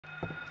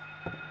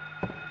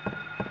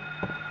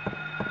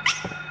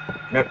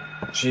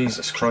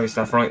Jesus Christ,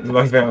 that frightened the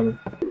life out of me.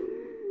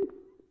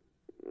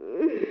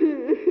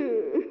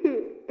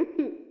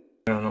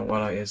 I don't know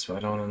what it is, but I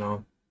don't want to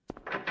know.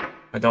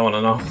 I don't want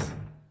to know.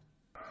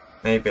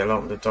 Maybe I'll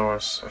open the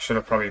doors. I should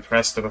have probably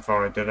pressed it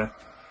before I did it.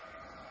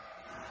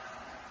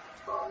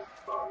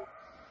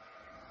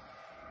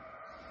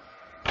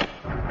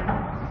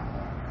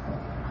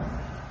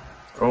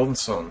 Golden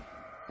sun.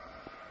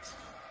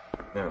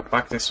 Now,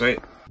 back this way.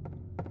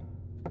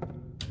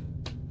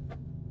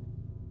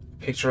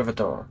 Picture of a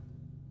door.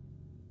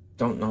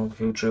 Don't know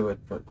who drew it,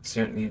 but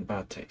certainly in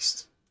bad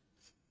taste.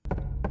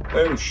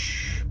 Oh,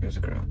 shh. Here's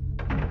the ground.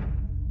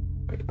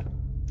 Wait.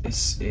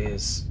 This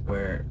is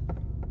where...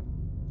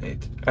 Hey,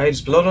 there's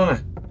blood on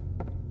it.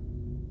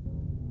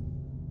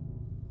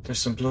 There's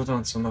some blood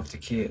on some of the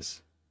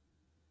keys.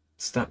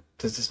 Does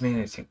this mean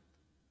anything?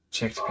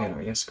 Check the piano.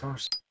 Yes, of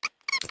course.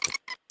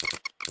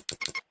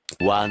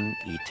 One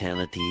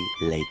eternity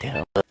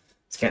later.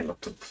 It's getting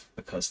looked up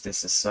because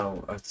this is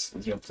so...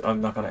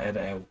 I'm not going to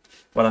edit out...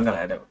 Well, I'm going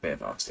to edit out a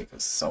bit, obviously, because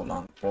it's so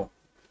long, but...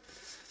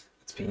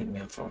 It's beating me,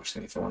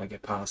 unfortunately. If I want to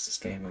get past this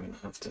game, I'm going to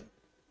have to...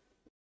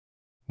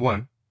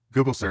 1.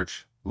 Google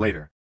search.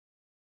 Later.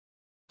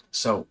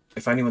 So,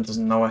 if anyone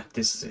doesn't know it,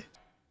 this is it.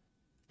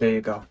 There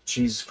you go.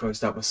 Jesus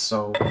Christ, that was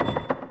so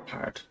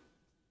hard.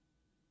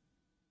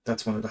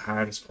 That's one of the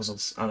hardest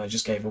puzzles, and I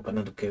just gave up and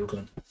ended up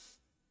Googling.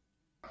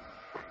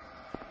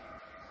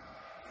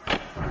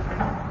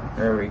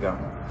 There we go.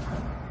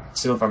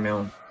 Silver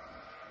Moon.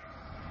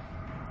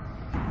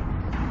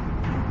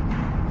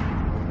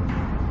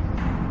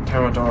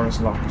 Tower door is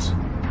locked. The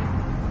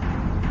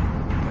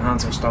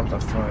hands are stopped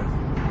at 5.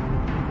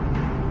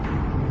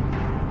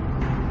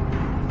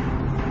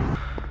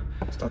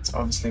 So that's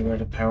obviously where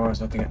the power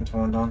is not getting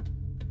turned on.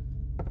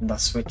 And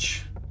that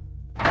switch.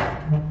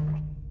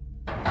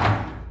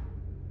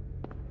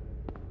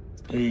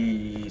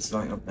 He's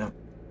lighting up now.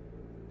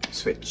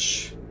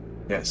 Switch.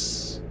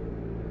 Yes.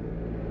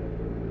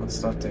 What's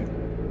that do?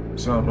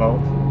 It's gonna blow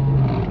up.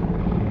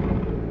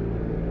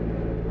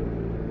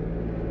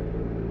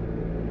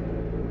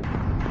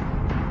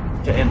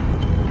 Get in.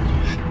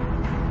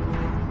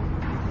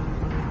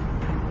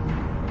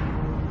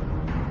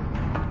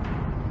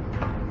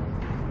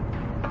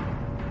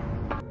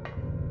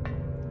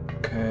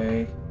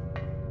 Okay.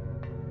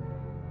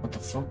 What the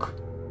fuck?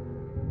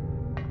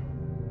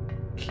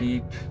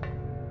 Keep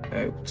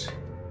out.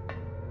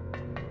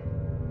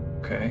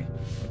 Okay.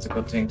 That's a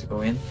good thing to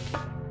go in.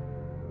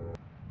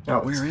 Oh,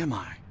 where am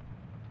I?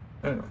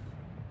 I don't know.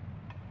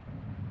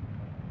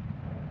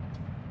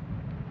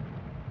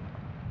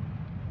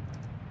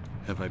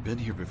 Have I been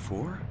here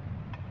before?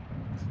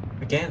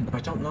 Again,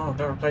 I don't know. I've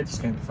never played this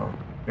game before.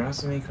 You're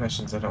asking me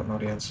questions I don't know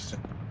the answers to.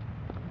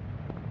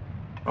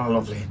 Oh,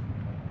 lovely.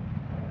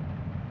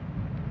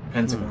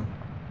 Pentagon.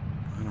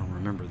 I don't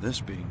remember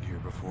this being here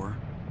before.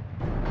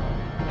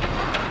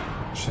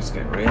 Shit's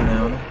getting real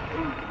now.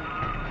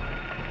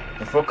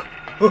 The fuck?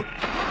 Oh.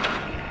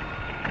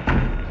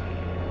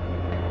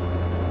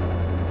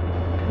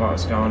 What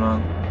is going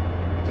on?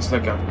 Just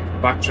like a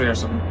factory or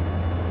something.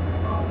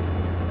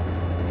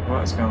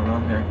 What is going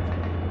on here?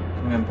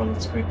 Come in,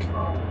 bullets, quick.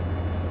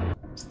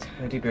 It's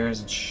teddy bears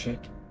and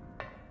shit.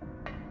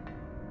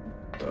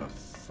 What the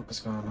fuck is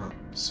going on?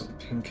 There's something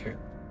pink here.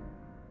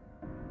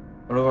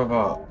 A rubber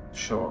ball,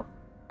 sure.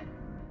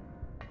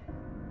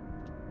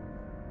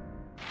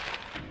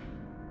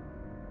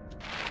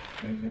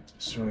 Maybe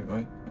it's really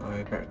right.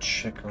 I better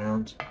check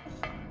around.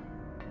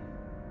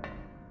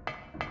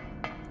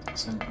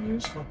 Something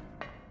useful.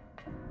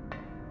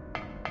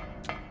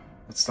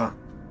 What's that?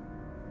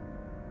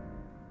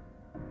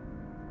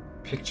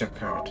 Picture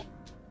card.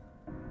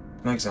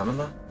 Can I examine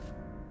that?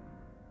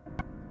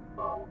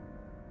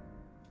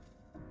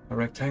 A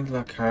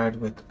rectangular card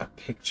with a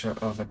picture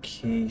of a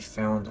key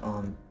found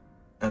on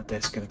a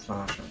desk in a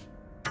classroom.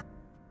 A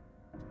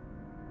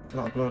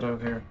lot of blood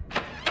out here.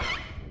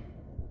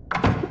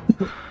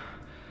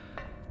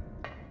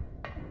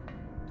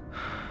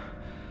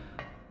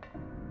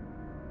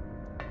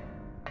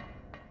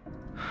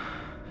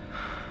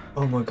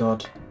 Oh my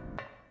god.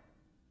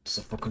 There's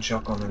a fucking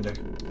shotgun in there.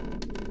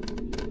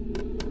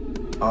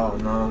 Oh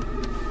no.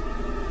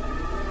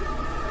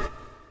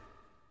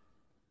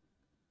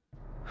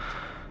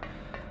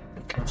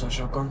 Can I have that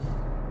shotgun?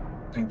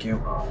 Thank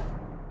you.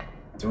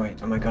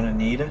 Am I gonna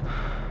need it?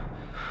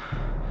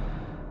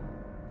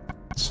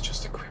 Let's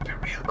just equip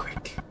it real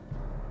quick.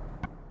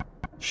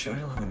 Sure, I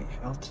don't have any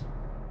health.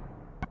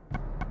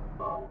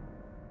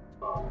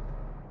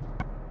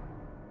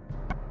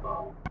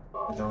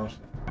 I don't.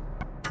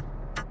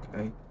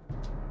 Okay.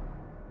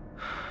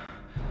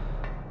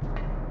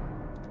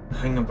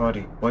 Hang a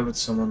body. Why would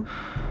someone...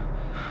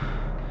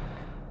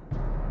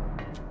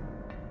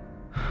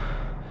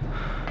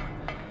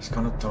 He's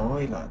gonna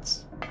die,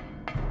 lads.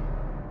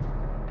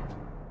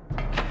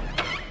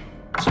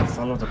 So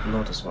follow the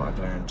blood is what I've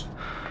learned.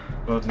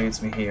 Blood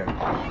leads me here.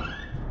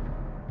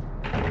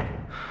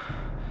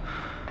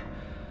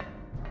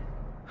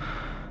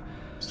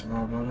 Is there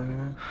more blood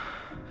anywhere?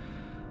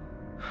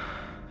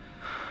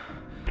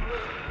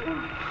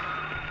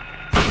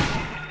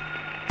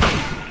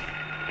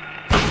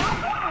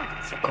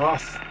 Fuck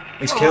off.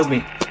 He's killed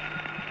me.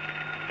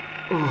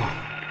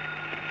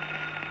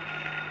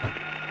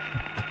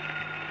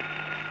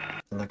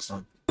 The next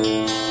one.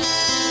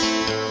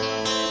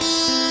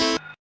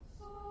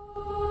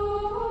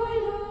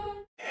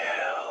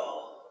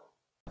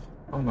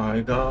 Oh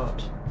my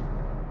god.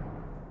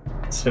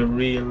 It's a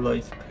real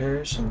life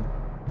person.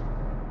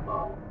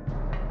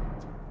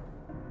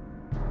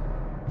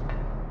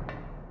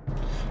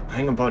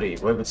 Hang on, buddy.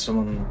 Why would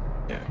someone...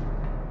 Yeah.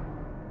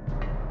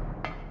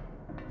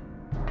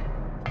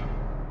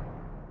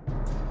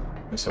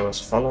 So I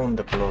was following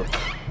the blood.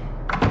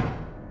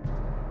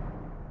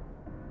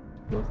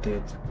 Blood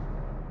did.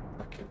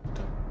 Back in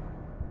the...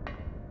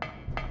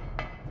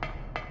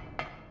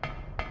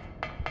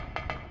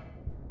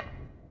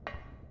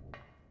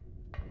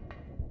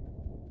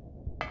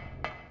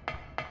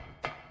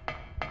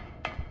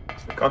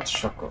 So I got the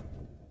shotgun.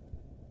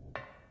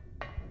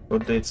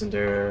 Blood leads in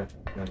there,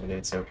 and the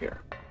leads out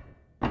here.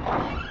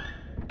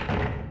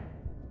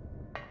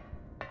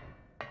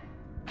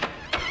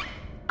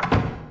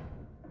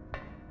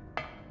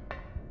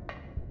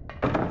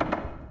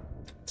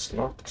 It's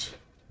locked,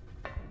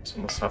 so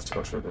I must have to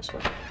go through this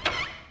way.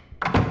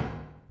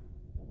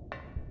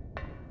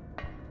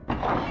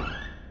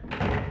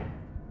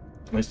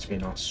 Nice to be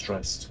not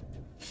stressed.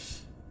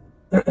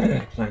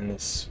 Playing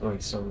this.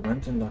 Right, so we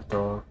went in that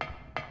door.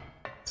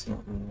 It's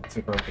nothing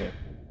to go here.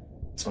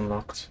 It's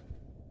unlocked.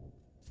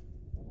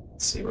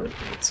 Let's see where it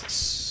leads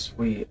us.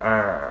 We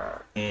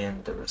are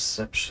in the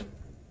reception.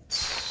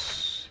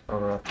 Oh,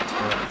 we're at the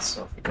toilet,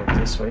 so if we go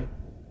this way.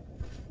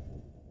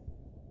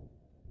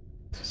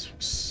 This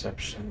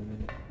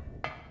reception.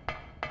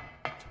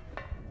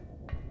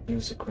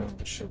 Music room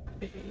should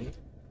be.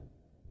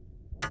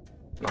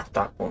 Not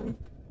that one.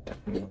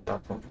 Definitely not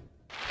that one.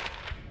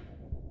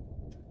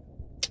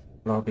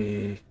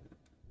 Lobby.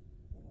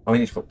 Oh, we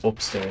need to go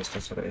upstairs,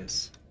 that's what it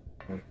is.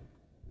 Okay.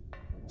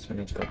 So I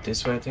need to go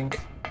this way, I think.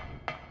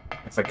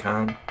 If I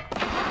can.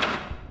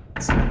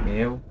 Let's let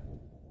me out.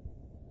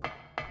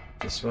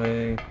 This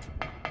way.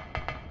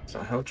 Is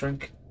that a health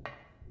drink?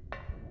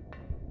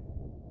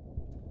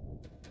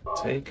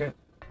 Take it.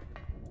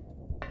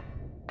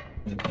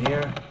 In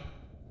here.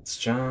 It's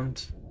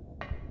jammed.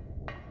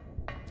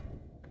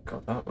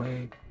 Go that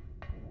way.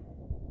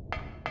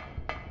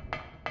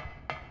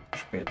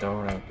 Should be a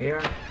door out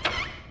here.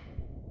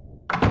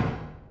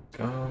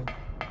 Go.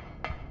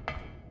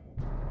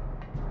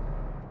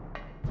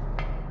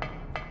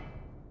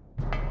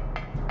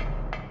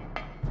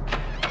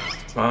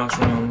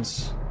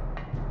 Classrooms.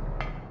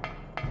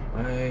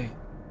 Way.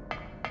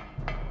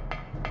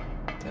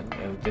 Then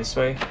out this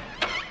way.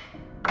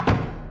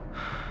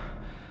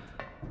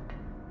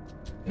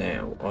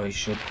 Now I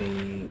should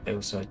be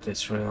outside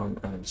this room,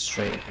 and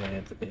straight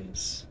ahead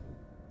is...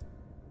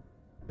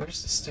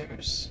 Where's the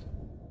stairs?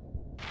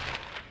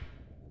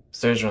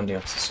 Stairs are on the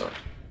opposite side.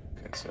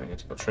 Okay, so I need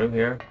to go through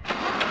here.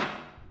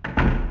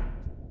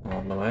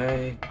 All the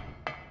way.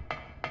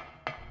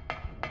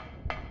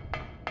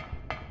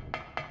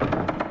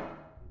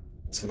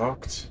 It's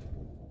locked.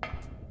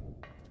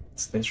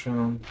 It's this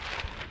room.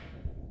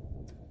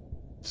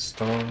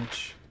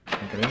 Storage. Can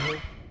I get in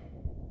here?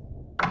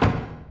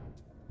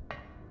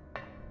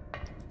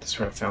 This is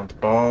where I found the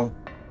ball.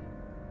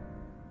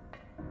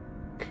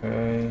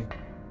 Okay.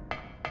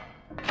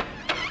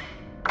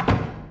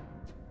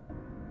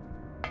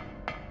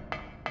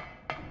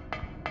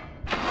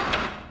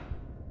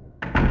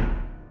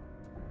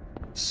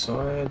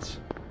 Side.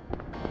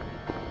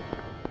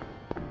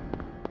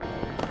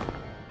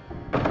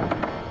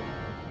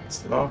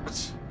 It's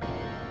locked.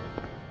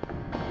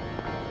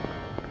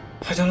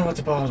 I don't know what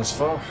the ball is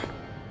for.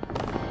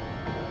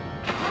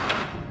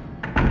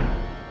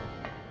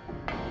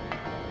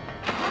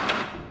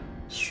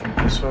 Straight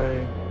this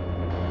way.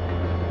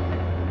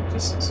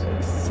 This is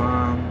a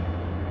fan.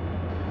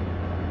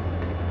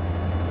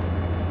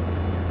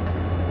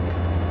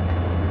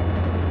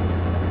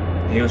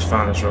 The huge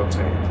fan is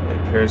rotating.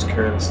 It appears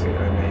carelessly,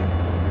 I mean.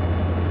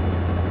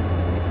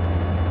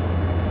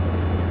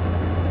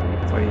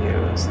 If I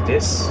use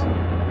this.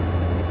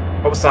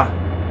 What was that?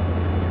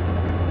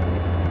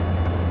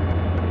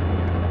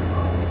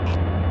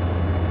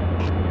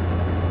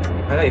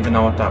 I don't even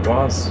know what that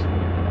was.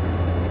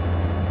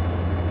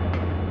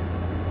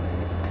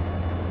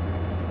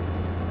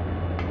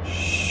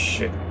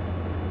 Shit.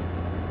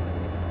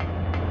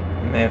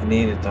 I may have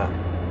needed that.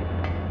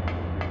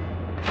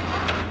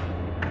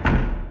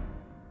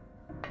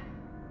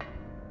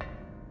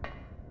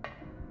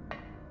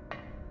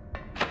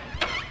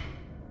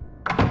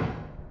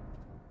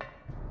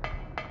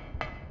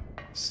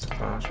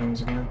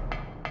 Classrooms again.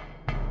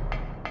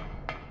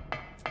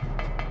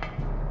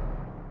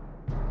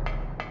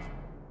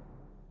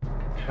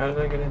 How did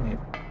I get in here?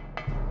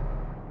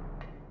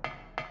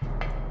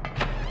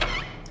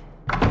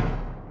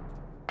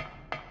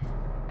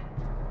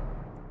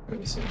 Let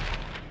me see.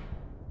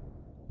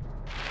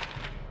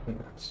 Yeah,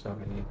 so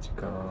we need to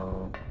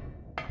go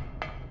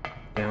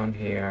down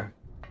here.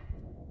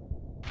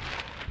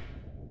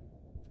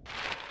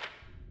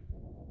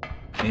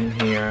 In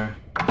here.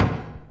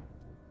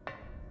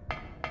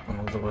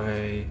 the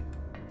way.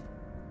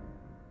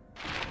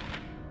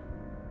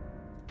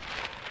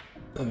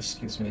 Oh,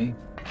 excuse me.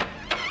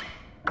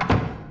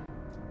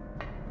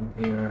 In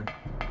here.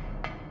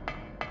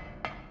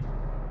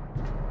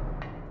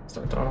 Is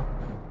there a door?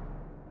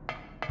 No.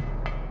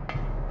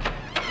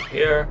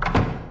 Here.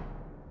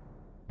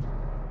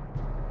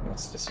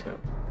 What's this about?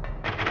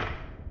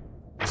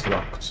 It's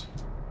locked.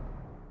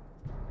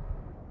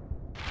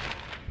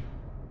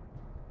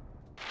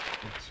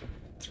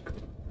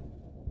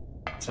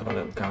 Let's have a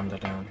little gander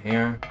down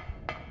here.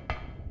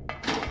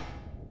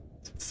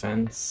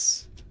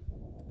 Fence.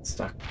 It's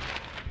that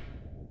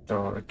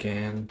door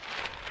again.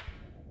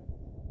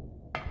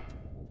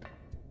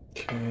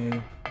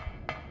 Okay.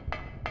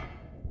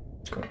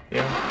 Let's go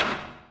here.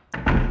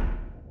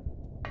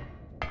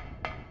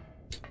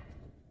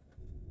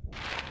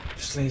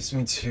 This leads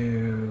me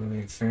to the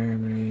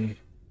infirmary.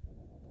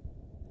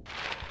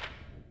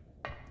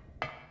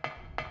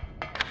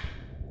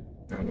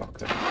 I'm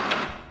locked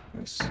out.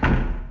 Nice.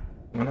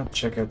 I'm gonna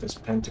check out this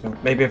pentagon.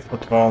 Maybe I've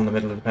put the ball in the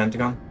middle of the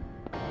pentagon.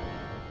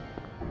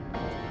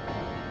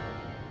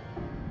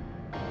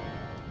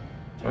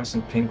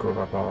 Fluorescent pink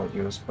rubber ball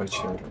used by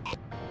children.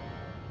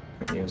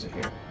 Can use it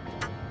here.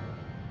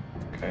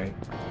 Okay.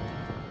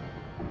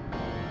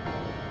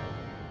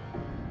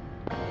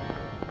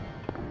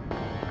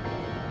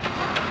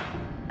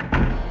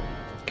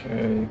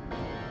 Okay.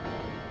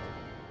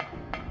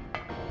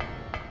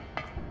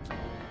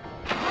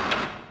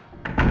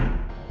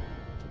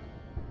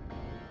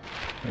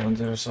 On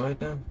the other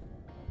side now?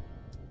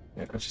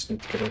 Yeah, I just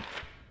need to get up.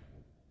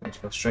 I need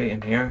to go straight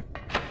in here.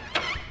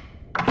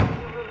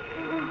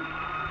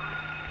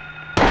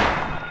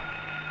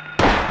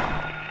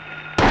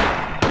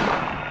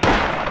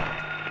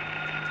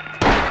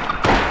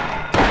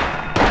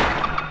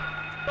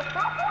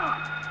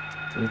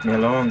 Leave me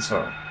alone,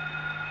 sir.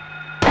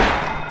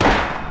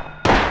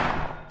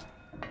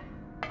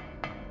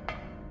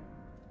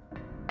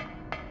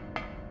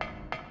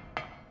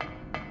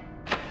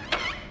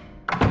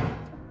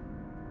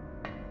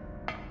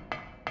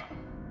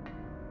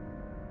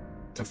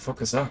 The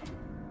fuck is that?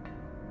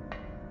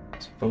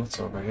 There's bullets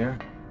over here.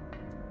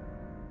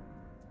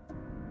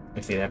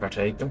 If you'd ever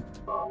take them.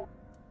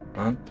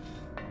 Man.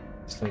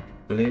 It's like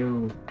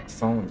blue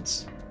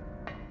phones.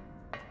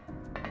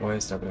 Why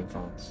is there blue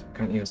phones?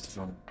 Can't use the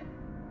phone.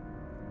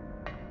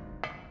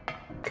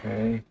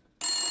 Okay.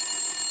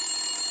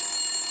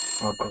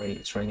 Oh great,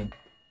 it's ringing.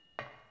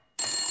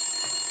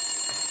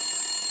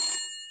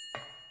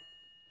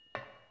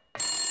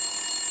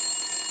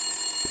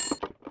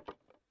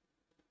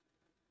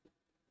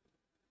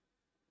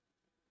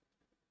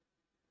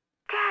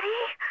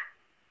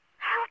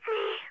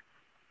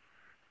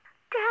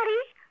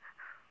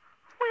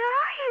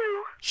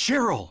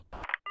 Cheryl!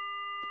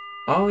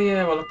 Oh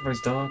yeah, we're looking for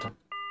his daughter.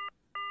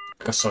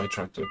 Got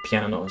sidetracked with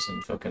pianos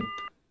and fucking...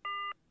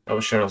 That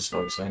was Cheryl's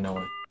voice, I know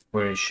it.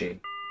 Where is she?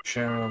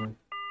 Cheryl...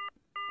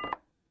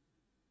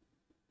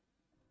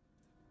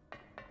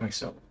 Right,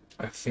 so,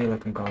 I feel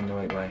like I'm going the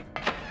right way.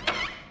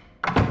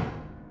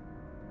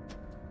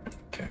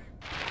 Okay.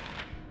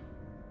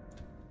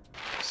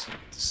 So,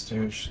 the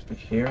stairs should be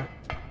here.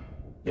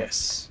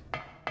 Yes.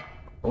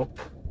 Up.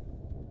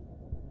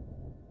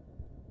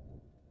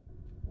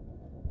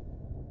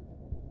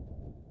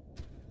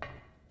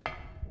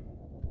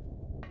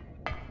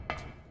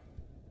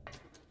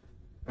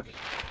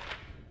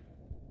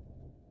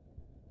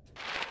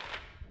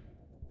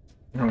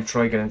 I'm gonna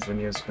try to get into the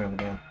music room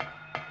again.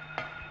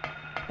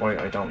 Why,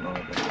 I don't know.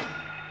 But...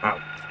 Ow.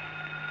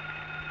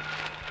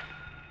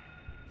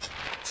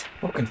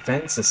 Fucking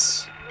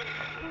fences.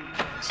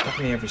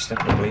 Stopping me every step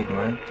of the bleeding,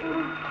 right?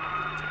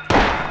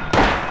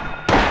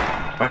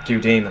 Back you,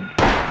 demon.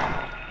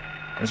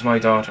 Where's my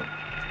daughter?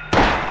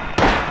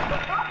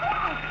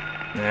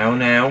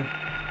 Now.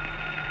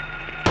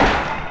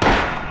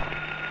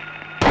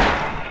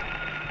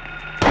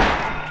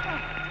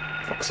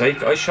 Fuck's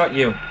sake, I shot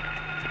you.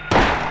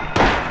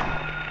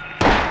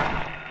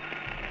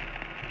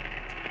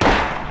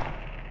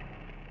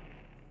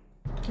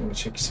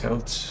 Check his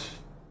health.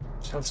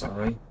 His health's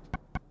alright.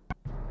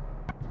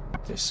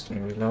 This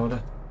can reload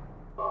it.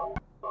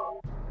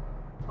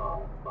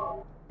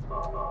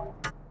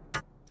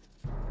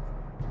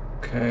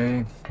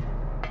 Okay.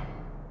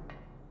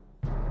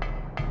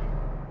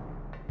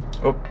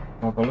 Oh,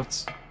 more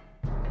bullets.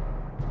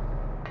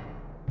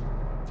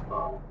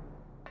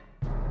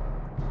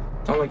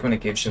 Don't like when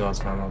it gives you lots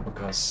of ammo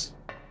because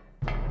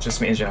it just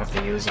means you have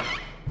to use it.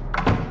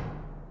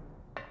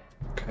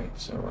 Okay,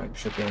 so I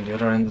should be on the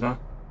other end of that.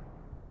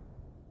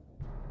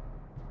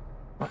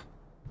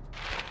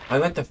 I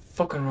went the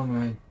fucking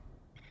wrong way.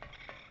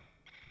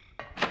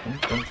 Oh,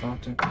 don't fall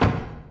to.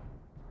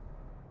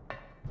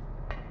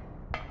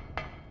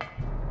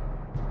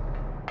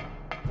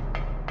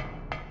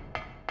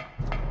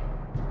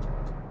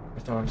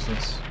 What door is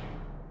this?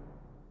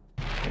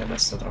 Yeah,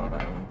 that's the door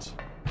I want.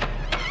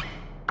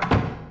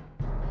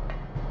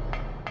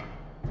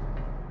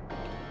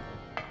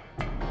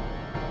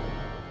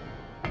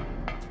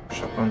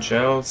 Shotgun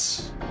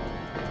shells.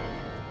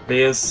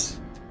 Please.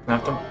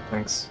 Nothing?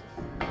 Thanks.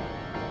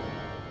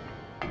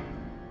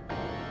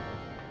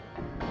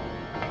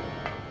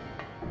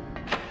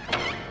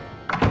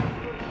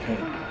 Okay,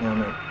 now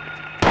mate.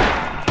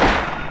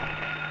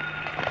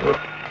 Whoop.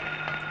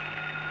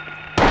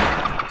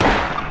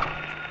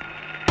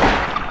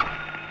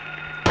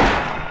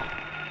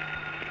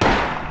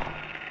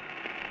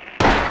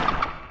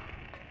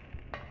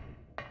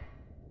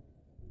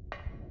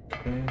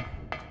 Okay.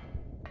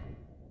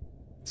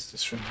 What's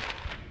this room?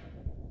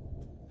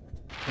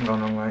 I'm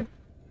going wrong way.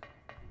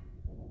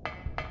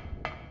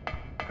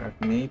 I've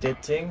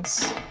needed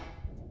things.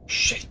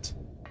 Shit.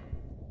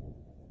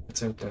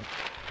 What's out there?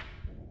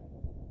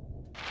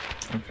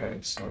 Okay,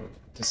 so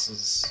this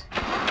is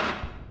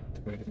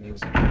where the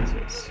music place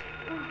is.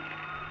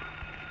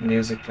 The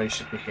music place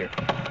should be here.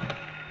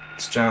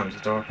 It's jammed, the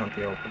door can't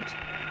be opened.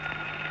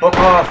 Fuck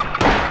off!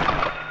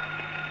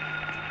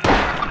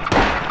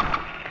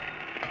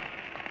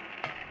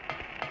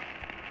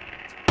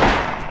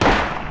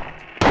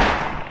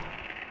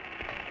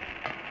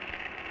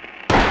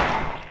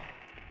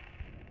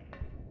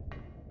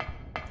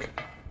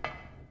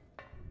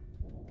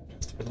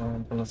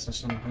 Bullets or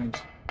some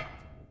kind.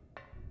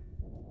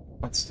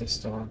 What's this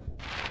door?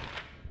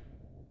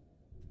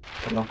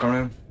 The locker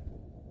room?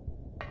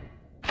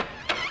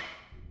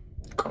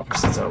 Of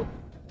course it's out.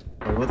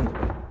 Why wouldn't it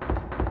be?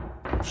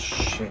 Oh,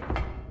 shit.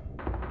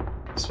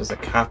 This was a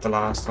cat the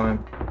last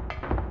time.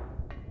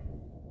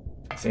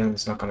 I feel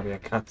it's not going to be a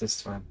cat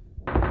this time.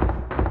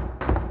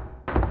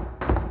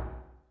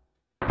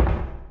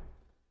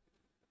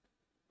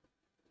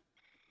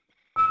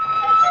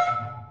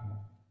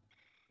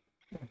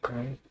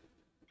 Okay.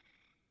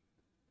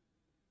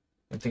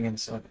 Nothing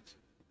inside.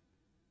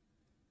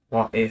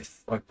 What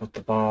if I put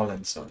the ball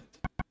inside?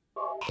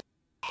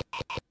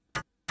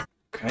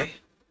 Okay.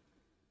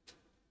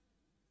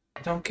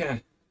 I don't get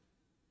it.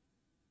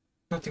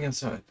 Nothing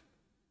inside.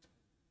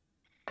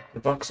 The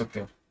box up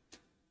here.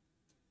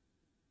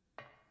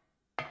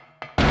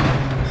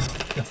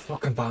 You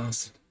fucking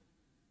bastard.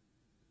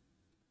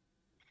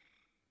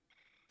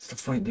 It's the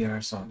point the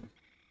arse on me.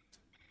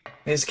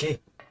 Here's the key.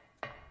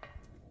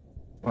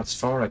 What's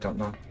for? I don't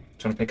know. Do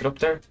you want to pick it up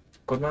there?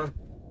 Good man.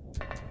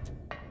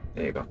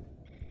 There you go.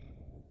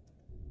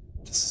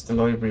 This is the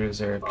library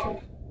reserve key.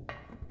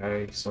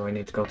 Okay, so I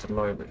need to go to the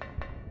library.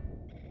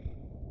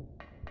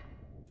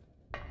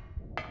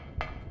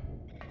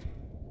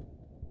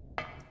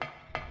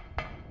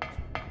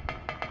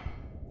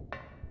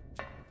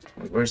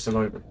 Wait, where's the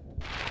library?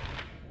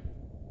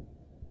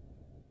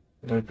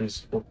 The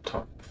library's up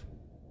top.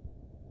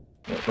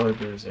 Yeah,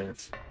 library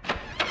reserve.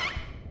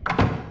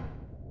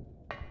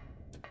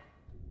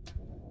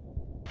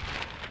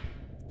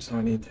 So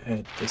I need to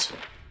head this way.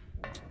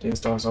 These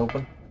doors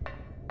open.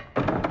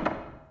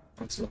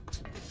 It's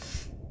locked.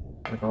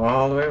 I go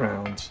all the way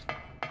around.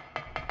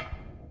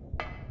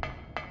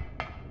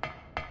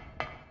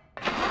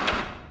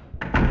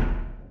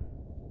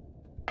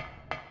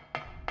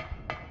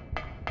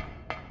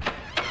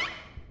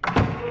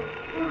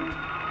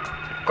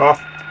 Go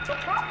off.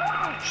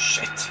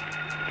 Shit.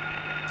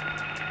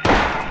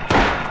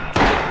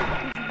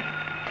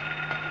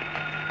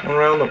 One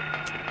around them.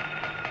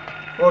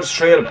 Oh, there's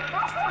three of them.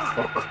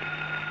 Fuck.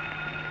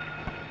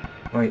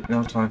 Wait,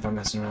 no time for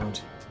messing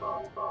around.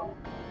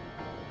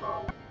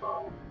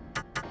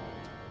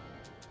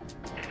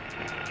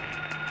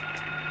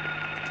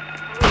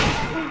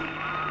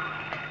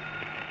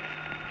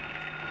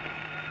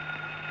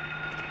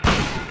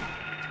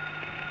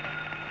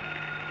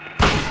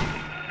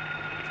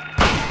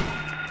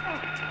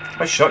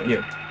 I shot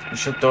you. You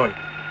should die.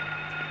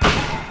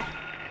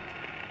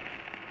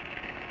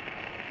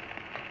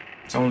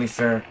 It's only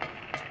fair.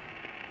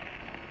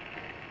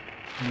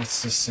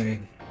 What's this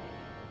saying?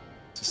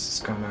 This is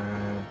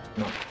gonna...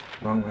 no,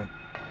 wrong way.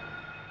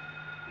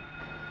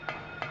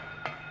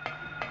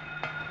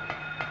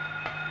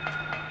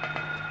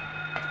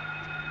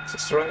 Is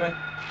this the right way?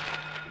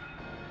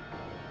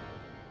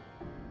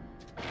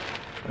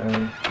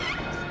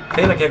 I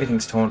feel like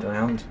everything's turned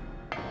around.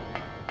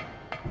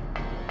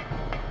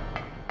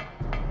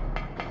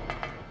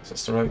 Is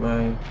this the right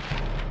way?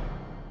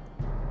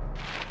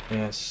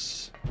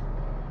 Yes.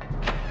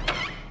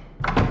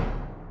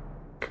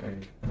 Okay,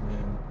 and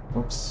then...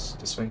 oops,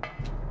 this way.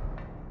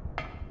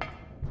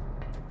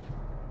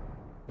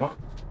 What?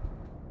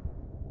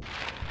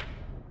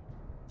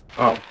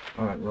 Oh,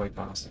 alright, right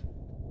past it.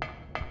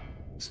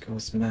 This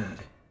goes mad.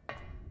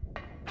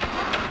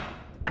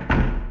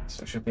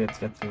 So I should be able to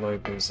get the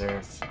library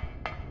reserve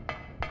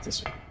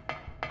this way.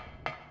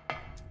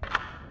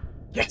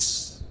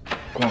 Yes!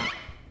 Go on.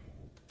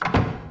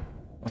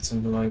 What's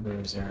in the library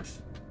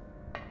reserve?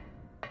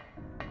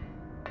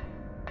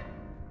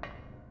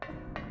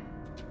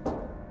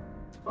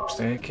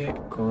 Upstairs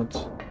kit, good.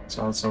 It's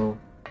also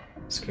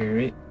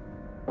scary.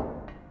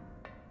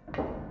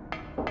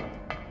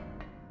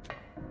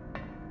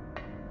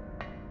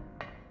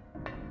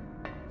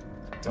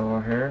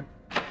 Door here.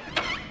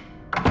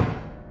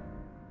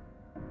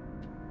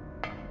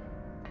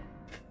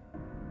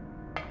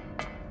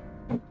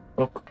 Oh,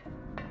 look.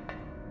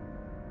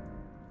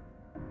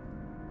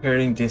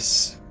 Hearing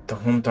this, the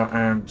hunter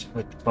armed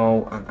with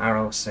bow and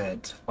arrow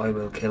said, "I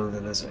will kill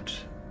the lizard."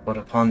 But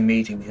upon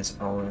meeting his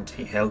opponent,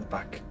 he held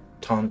back,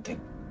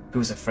 taunting, "Who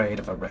was afraid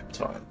of a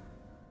reptile?"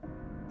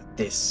 At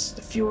this,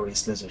 the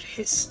furious lizard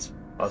hissed,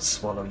 "I'll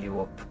swallow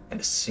you up in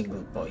a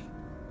single bite."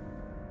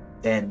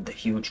 Then the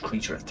huge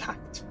creature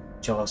attacked,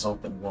 jaws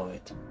open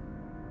wide.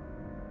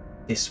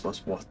 This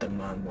was what the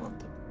man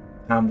wanted.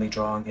 Calmly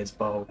drawing his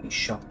bow, he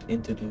shot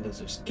into the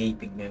lizard's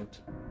gaping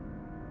mouth.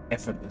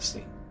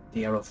 Effortlessly,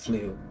 the arrow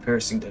flew,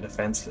 piercing the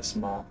defenseless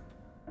maw,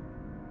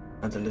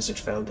 and the lizard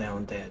fell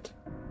down dead.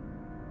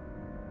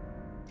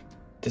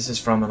 This is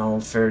from an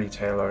old fairy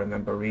tale. I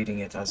remember reading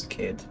it as a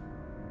kid.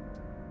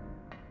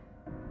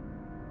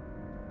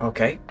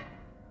 Okay.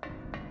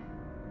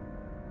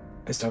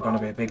 Is there gonna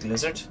be a big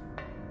lizard?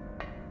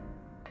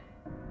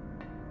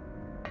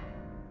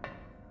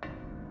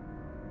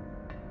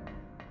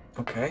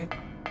 Okay.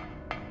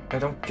 I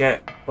don't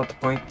get what the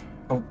point...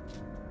 Oh,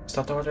 is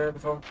that door there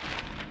before?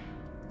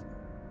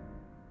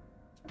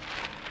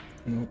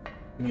 No,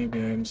 maybe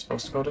I'm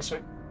supposed to go this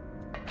way?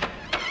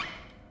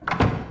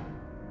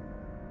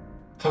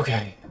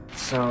 Okay,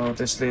 so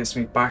this leads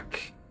me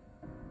back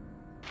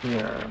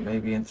here,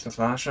 maybe into the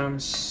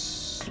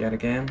classrooms yet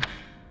again.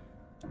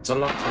 It's a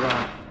lot for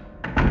that.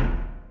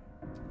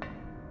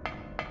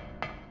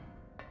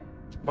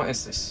 What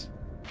is this?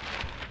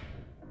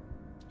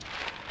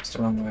 It's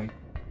the wrong way.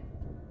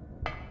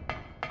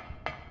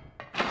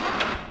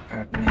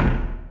 Pardon me.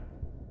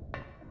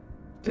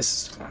 This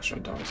is the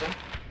classroom door, is it?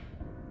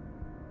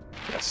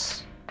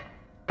 Yes.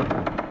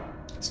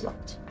 It's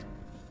locked.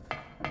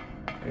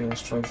 Okay,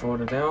 let's try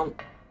further down.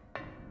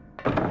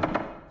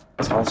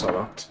 It's also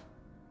locked.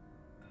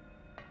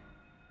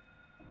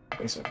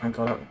 Okay, so I can't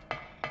go that way.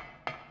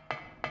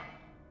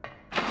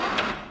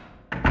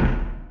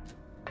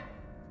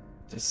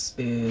 This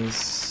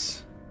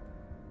is...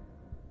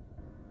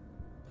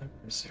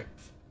 Library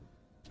Reserve.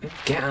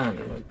 Get on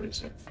the Library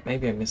Reserve.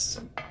 Maybe I missed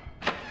some.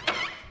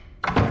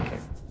 Okay.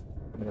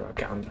 I'm gonna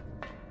get on there.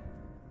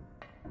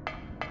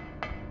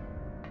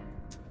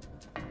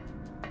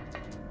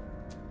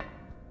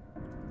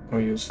 No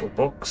useful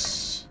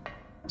books.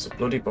 There's a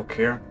bloody book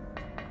here.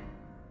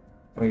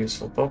 No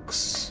useful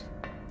books.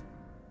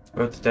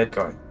 Where's the dead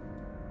guy?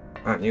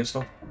 Aren't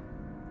useful.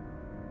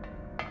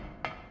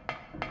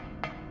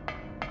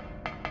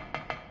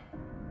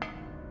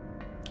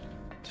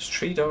 There's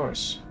 3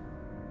 doors.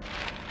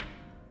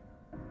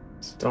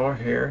 There's a door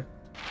here.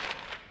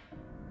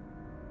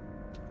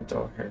 A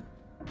door here.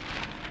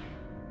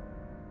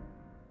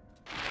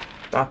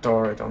 That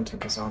door I don't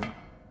think is on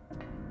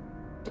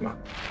the map.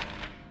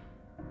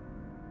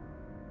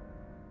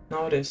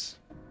 No, it is.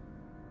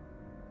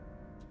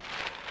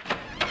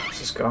 Let's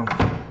just go.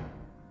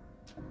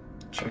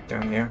 Check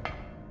down here.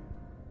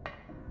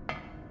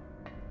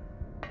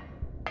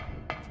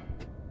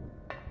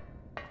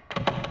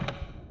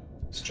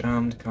 It's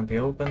jammed, can't be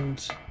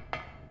opened.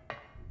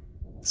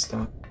 What's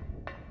that?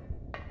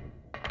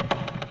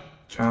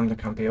 Jammed, it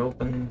can't be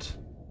opened.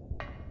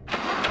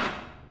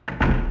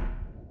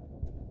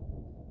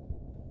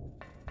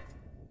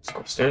 Let's go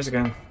upstairs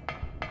again.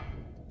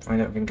 Find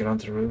out if we can get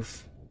onto the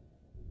roof.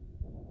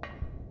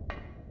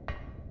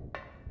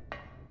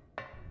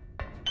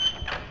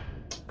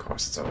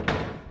 It's over.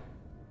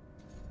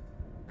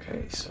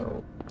 Okay,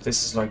 so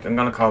this is like, I'm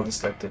gonna call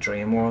this like the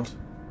dream world.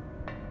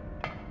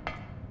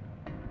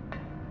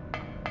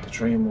 The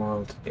dream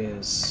world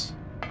is,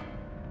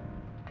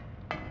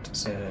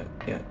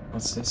 yeah,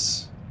 what's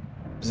this?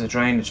 There's a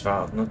drainage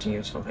valve, nothing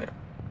useful here.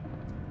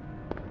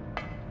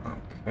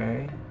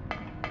 Okay.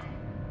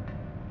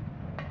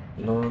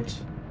 Load.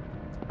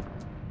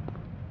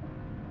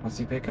 What's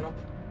he picking up?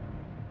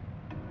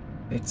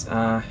 It's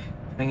a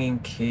hanging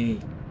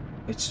key.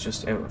 It's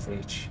just out of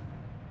reach.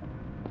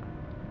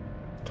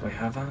 Do I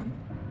have that?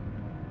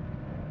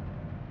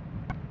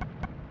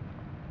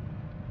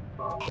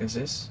 Is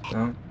this?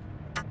 No.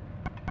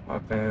 What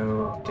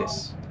about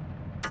this?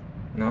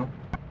 No.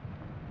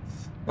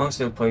 Long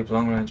steel pipe,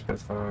 long range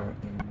built for...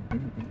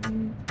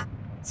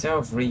 It's out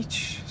of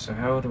reach, so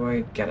how do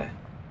I get it?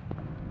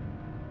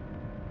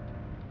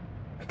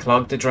 I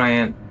clogged the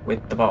drain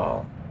with the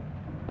ball.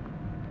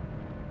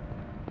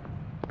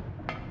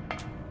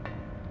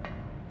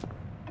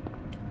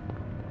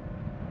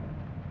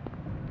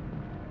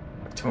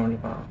 Turn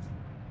it off.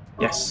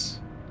 Yes.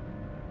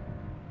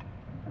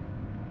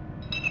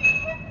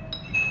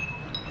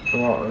 The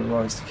water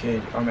rise the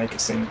key or make it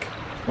sink.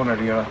 One or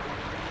the other.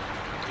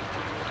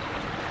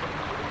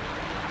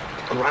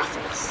 The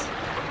graphics.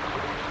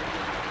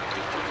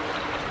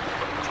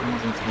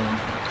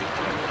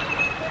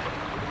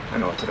 I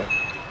know what to do.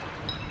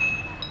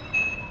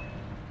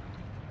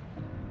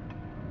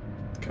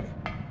 Okay.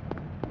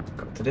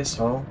 Go to this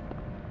hole.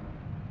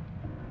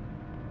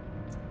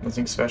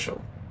 Nothing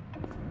special.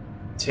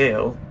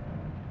 Till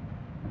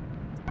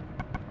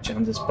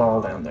jam this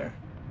ball down there.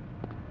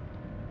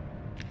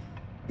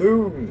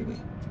 Boom!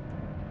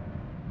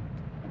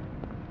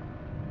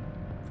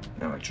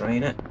 Now I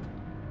drain it.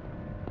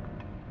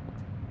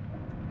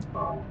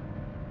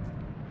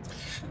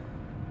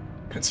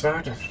 Getting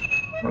smarter.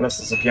 Unless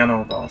there's a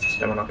piano involved,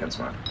 then we're not getting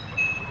smarter.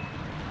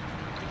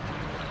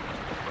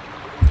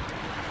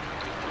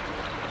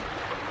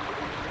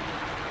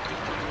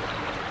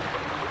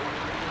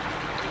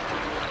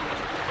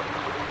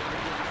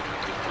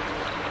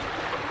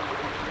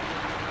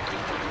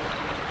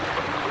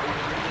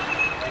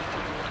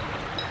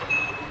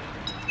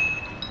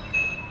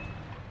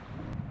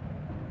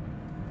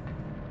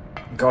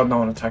 God, no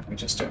one attacked me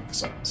just there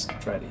because I was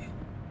ready.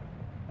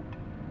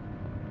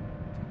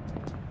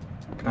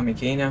 Can I have my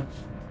key now?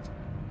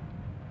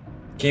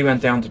 Key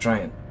went down the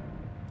drain.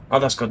 Oh,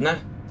 that's good, isn't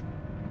it?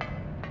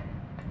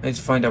 I need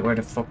to find out where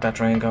the fuck that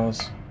drain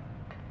goes.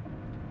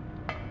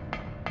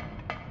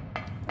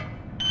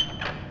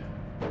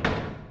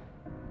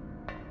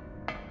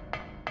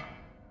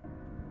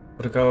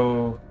 Would it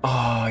go...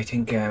 Oh, I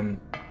think it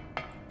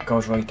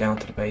goes right down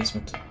to the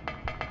basement.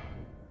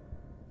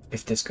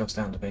 If this goes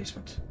down the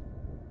basement.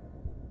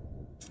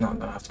 If not, I'm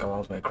gonna have to go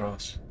all the way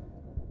across.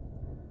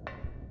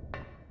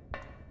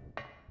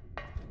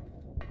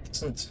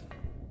 Doesn't...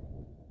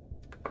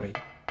 Great.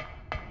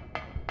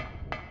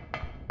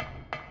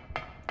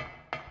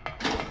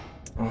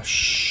 Oh,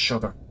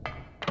 sugar.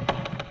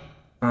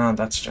 Ah,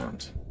 that's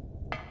jammed.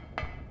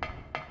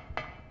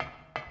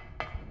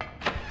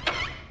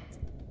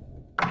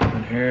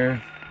 And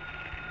here.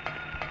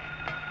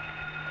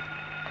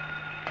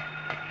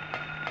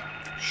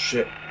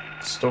 Shit.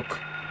 Stuck.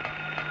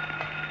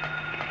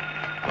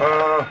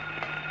 Ah!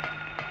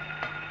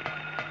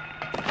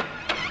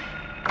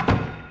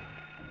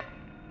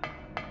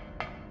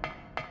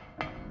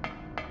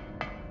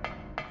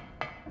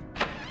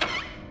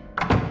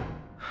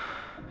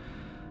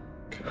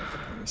 Okay,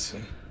 let me see.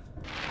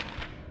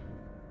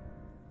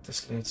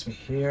 This leads me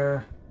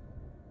here.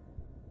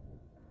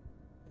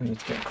 I need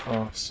to get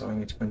across, so I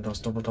need to open those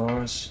double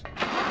doors.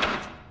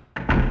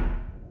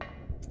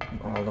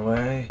 All the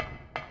way.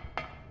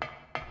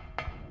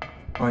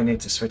 Oh, I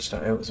need to switch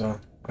that out as well.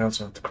 I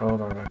also have the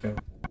crowbar back out.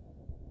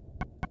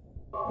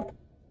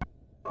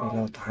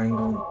 Reload the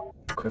handgun.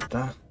 Equip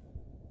that.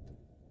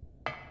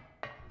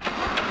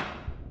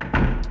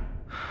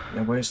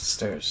 Now where's the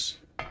stairs?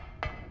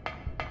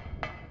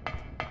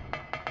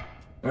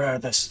 Where are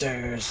the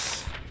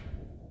stairs?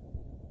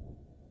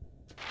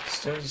 The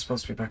stairs are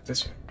supposed to be back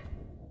this way.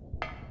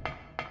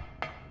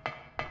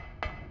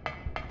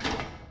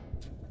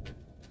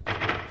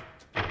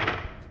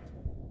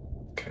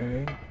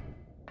 Okay.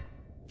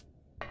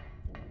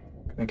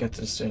 Can I get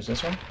to the stairs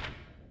this way?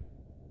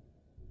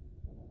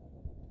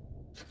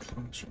 It's a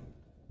classroom.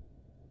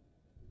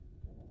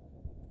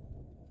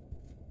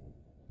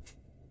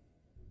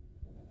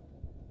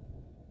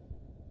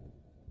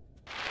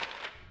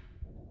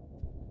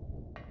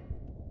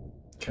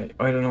 Okay,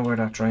 I don't know where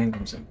that drain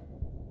comes in.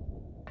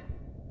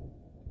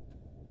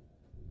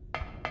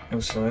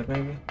 Outside,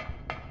 maybe?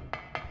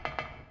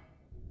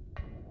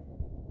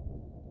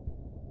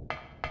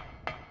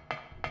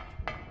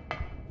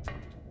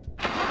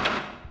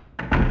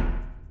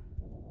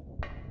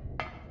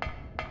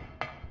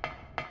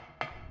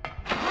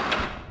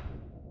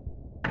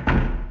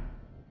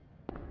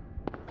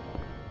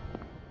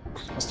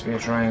 Has to be a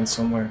drain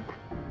somewhere.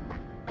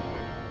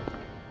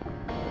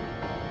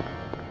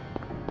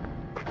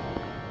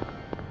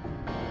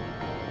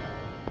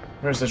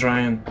 Where's the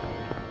drain?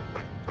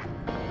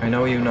 I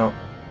know you know.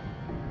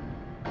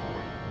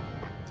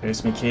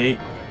 There's my key.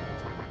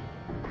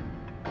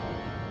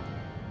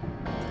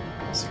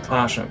 It's a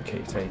classroom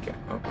key, take it.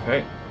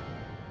 Okay.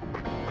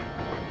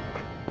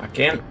 Back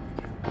in.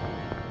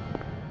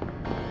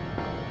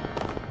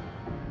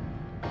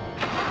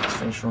 Let's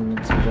finish running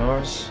into the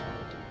doors.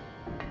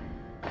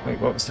 Wait,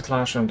 what was the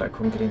classroom that I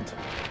couldn't get into?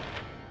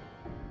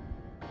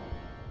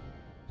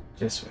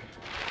 This way.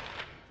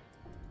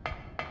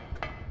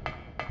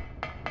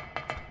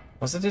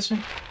 Was it this way?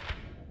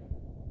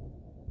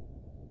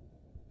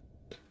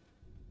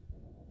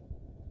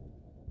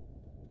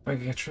 I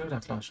can get through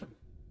that classroom.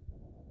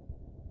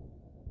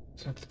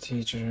 Is that the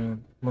teacher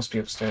room? Must be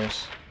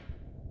upstairs.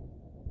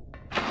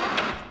 Can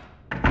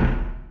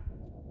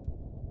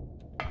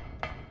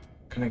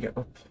I get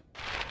up?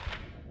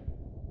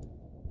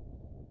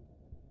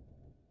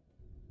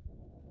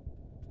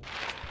 I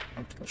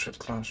have to go through the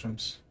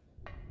classrooms.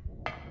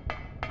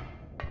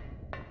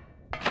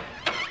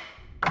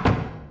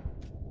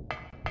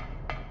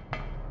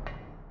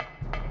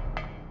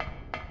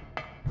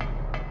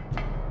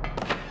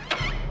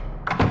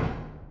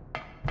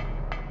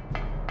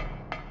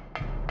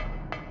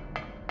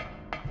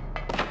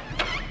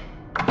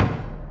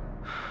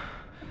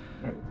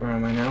 Where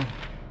am I now?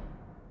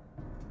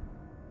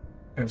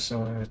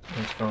 Outside,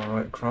 let's go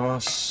right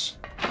across.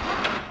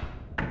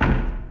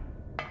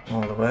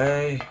 All the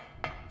way.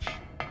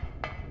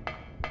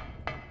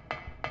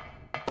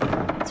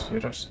 Let's view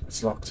it.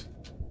 It's locked.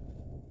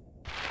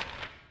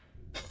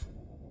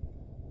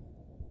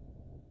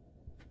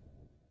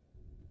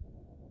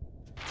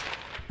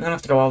 I'm gonna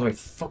have to go all the way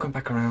fucking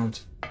back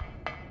around.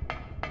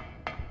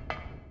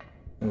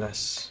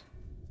 Unless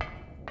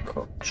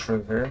go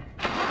through here.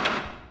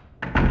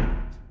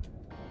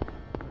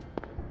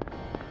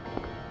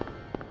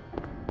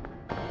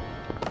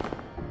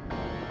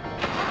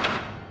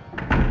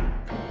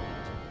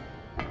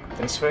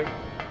 this way.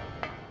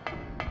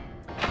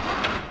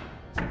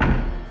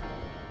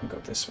 Go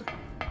this way.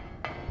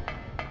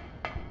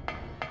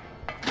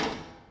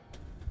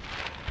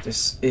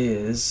 This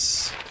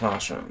is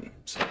classroom.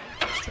 So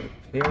straight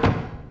here.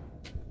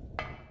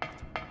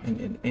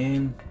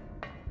 In.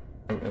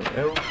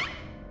 Out.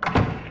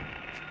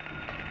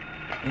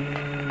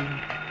 And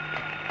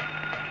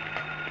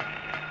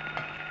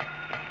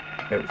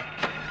out.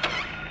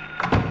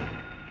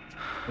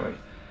 Right.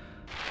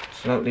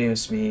 So that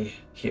leaves me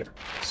here.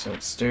 So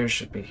the stairs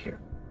should be here.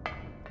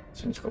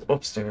 So I need to go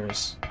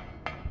upstairs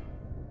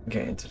and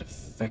get into the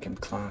fucking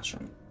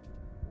classroom.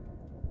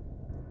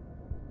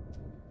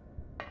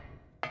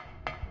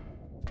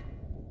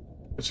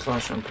 Which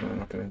classroom can I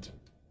not get into?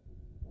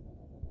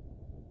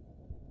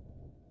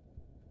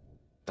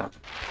 That.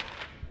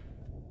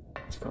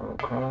 Let's go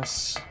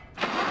across.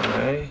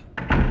 Away.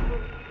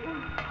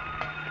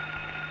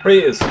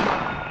 Freeze!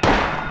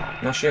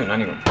 Not shooting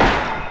anyone.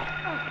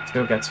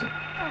 Still gets me.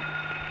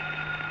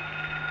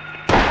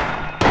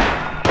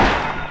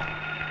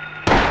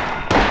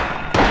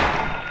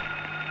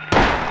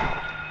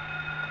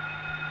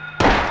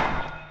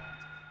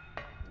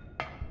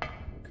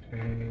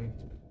 Okay.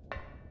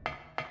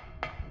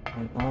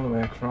 And all the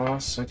way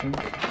across, I think.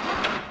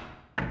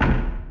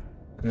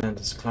 And then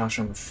there's a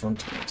classroom in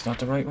front of me. Is that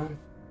the right one?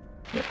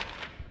 Yep.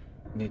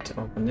 Need to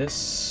open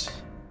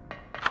this.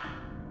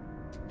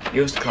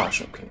 Use the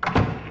classroom key.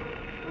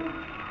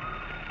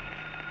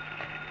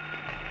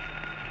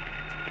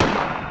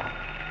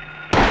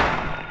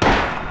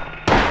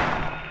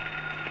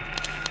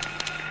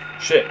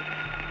 Shit.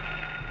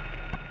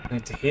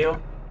 Need to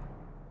heal.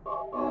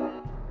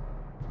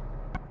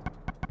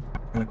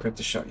 And equip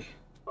the shotty.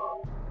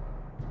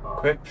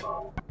 Equip.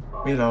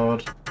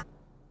 Reload.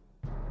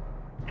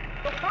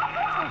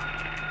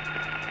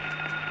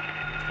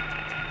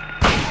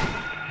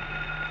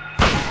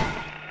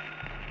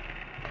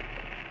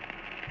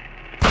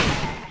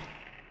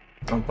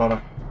 Don't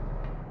bother.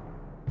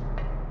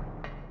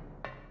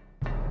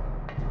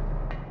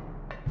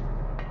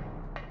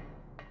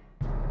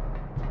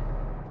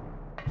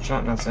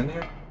 Shotgun's in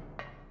here.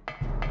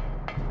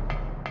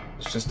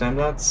 It's just them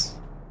lads.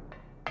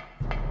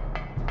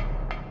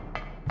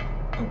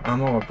 No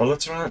ammo or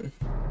bullets around.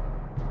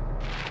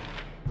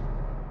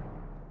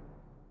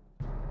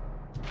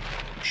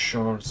 I'm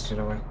sure it's the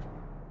other way.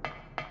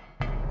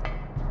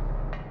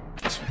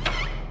 This way.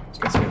 Let's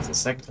get into the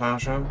second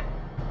classroom.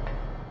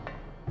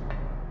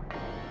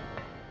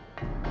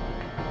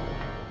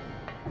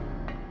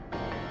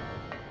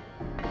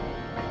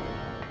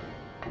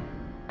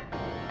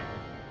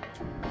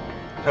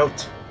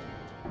 Health.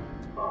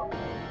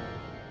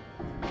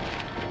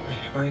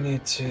 I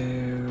need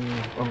to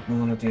open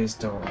one of these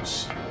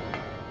doors.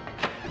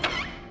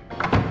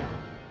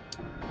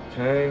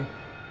 Okay.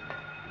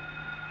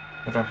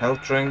 Another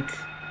health drink.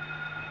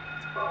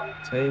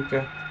 Take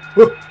it.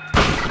 Whoa!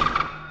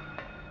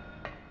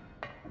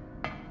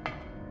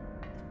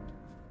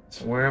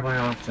 So where am I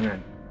off to now?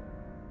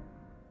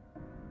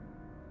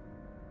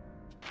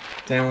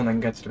 Down and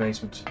get to the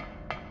basement.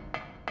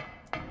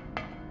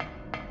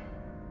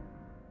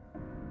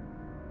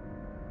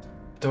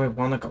 Do I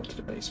want to go to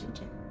the basement?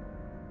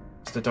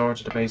 Is the door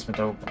to the basement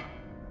open?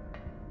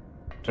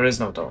 There is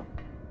no door.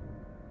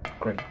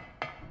 Great.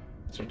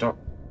 Is there a door?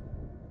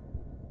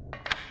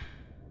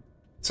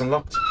 It's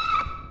unlocked.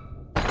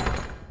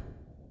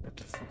 What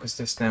the fuck is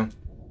this now?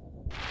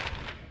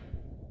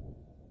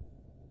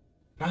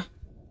 What?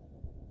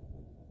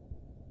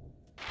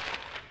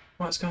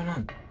 What's going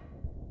on?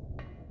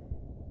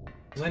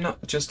 Was I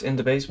not just in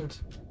the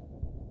basement?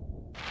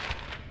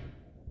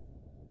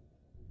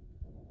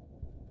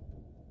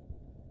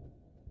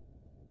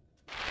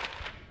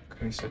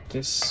 Okay, so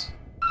this...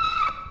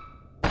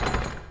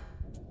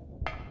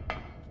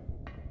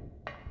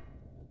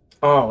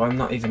 Oh, I'm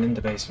not even in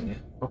the basement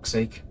yet. Fuck's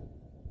sake.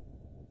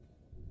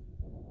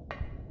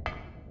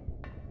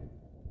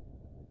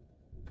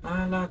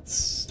 Ah, that's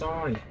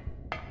story.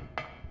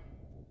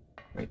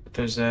 Wait,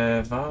 there's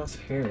a valve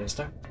here, is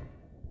there?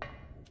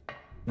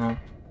 No.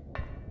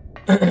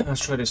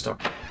 Let's try this door.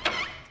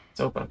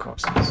 It's open, of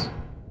course it is.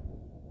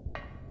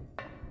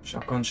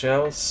 Shotgun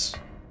shells.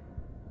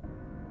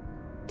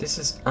 This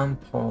is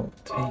ample.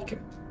 Take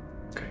it.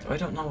 Okay, I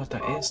don't know what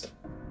that is though.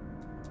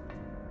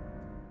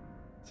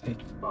 Take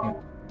it. Yeah.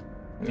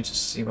 Let me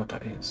just see what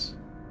that is.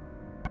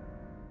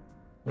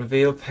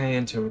 Reveal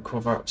pain to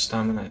recover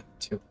stamina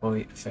to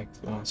high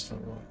effect last for a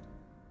while.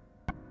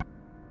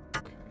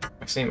 Okay,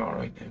 I seem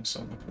alright now, so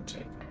I'm not going to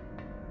take it.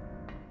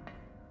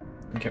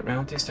 And get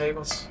round these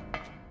tables?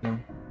 No.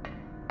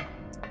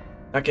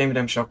 That gave me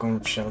them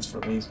shotgun shells for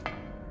a reason.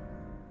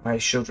 I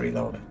should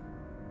reload it.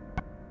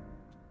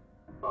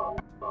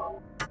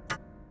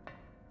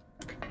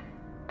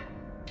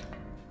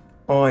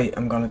 I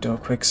am gonna do a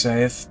quick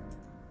save.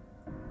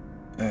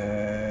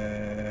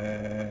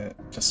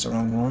 Just the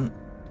wrong one.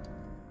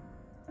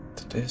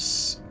 To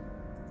this.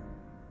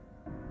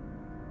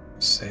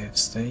 Save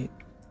state.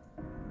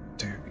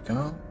 There we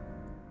go.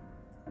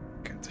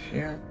 Get to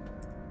here.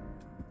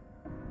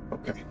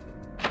 Okay.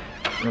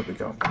 There we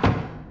go.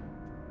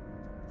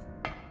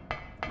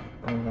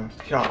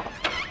 Yeah.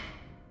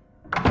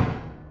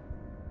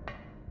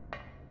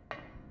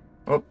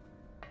 Oh,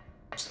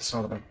 what's this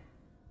all about?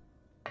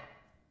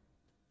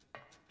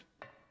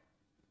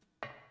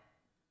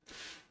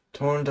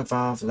 Turn the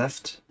valve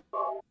left.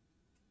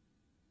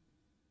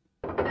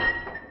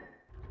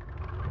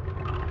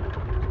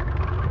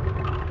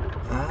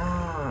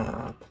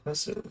 Ah,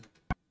 puzzle.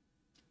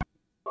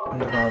 Turn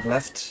the valve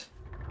left.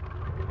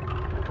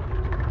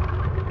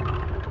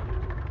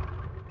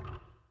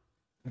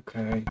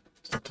 Okay,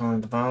 stop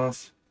turning the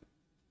valve.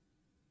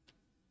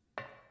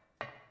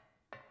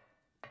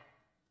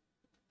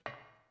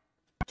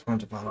 Turn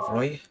the valve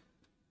right.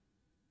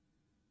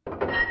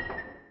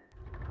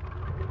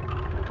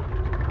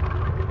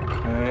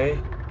 Okay,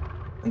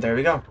 and there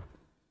we go.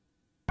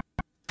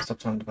 Stop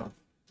turning the valve.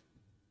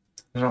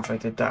 I don't know if I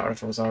did that or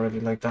if it was already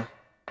like that,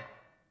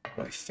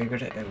 but I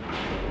figured it out.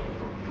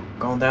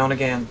 Going down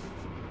again.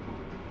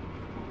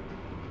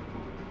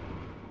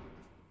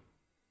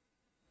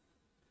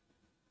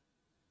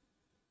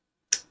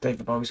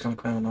 David Bowie's gonna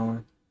come out of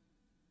nowhere,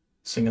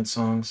 singing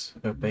songs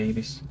about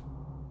babies.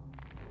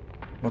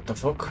 What the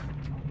fuck?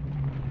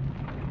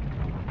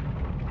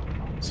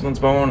 Someone's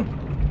born.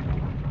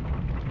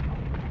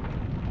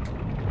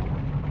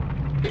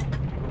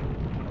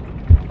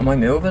 Am I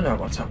moving or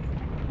what's happening?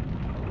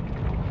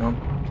 No?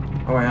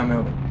 Oh, I am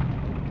moving.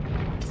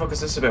 What the fuck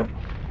is this about?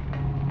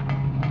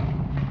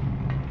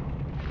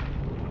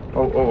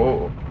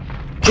 Oh.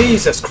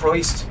 Jesus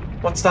Christ!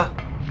 What's that?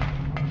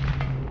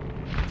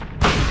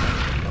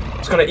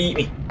 It's gonna eat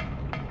me.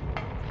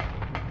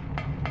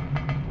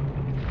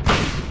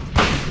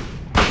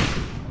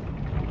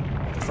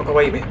 Get the fuck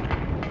away from me.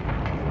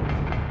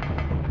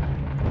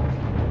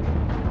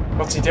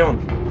 What's he doing?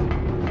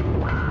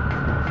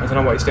 I don't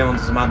know what he's doing,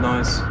 there's a mad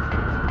noise.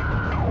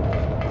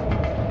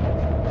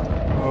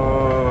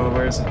 Oh,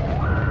 where is he?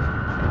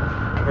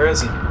 Where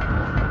is he?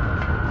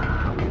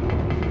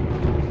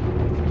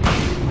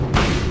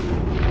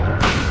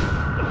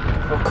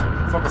 Fuck,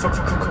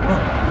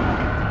 run.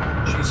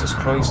 Jesus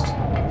Christ.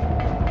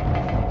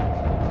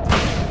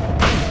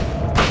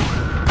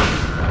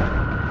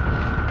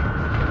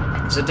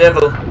 It's a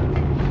devil.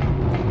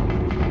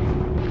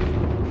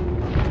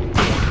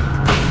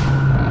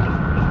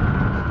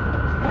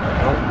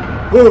 No.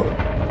 Whoa.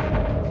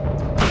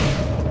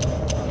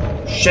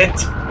 Shit.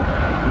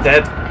 I'm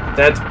dead.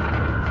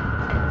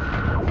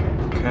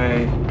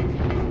 Okay.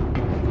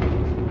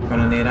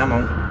 Gonna need ammo.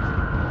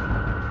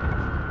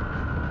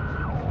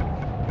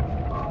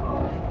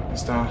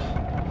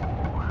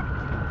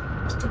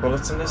 Is there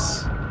bullets in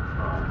this?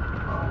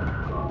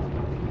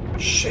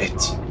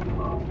 Shit.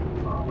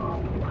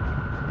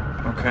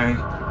 Okay.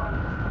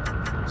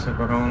 Looks like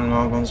we're going in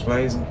all guns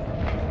blazing.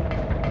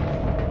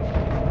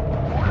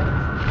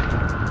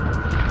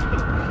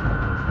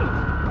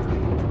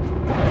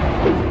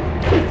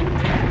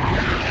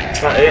 Is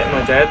that it? Am I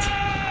dead?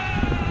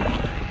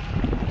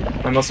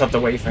 I must have the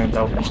wayframe to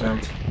open this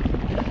mount.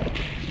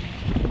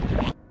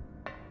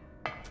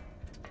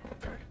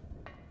 Okay.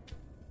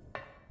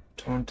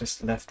 Turn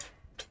this left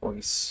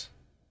twice.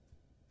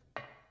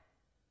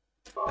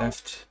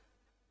 Left.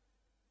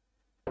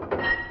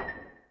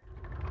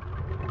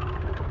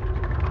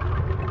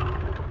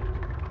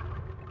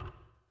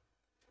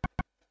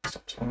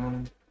 Stop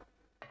turning.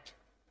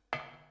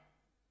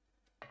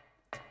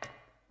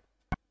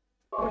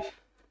 Oi.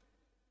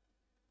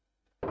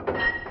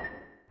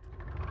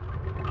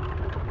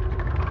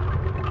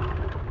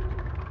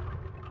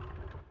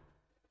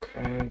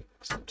 Okay,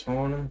 stop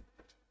turning.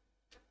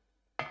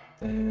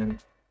 Then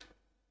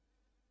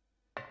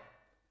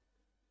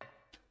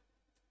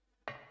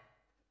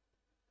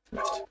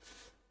left.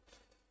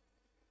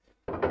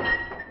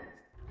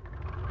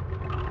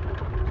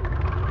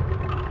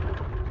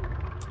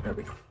 There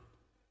we go.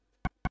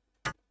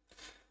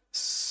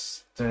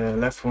 The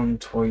left one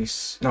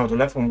twice. No, the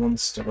left one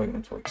once, the right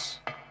one twice.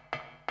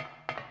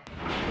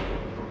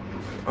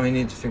 I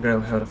need to figure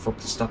out how the fuck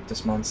to stop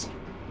this monster.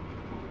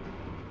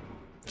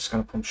 I'm just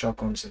gonna pump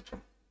shotguns into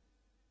him.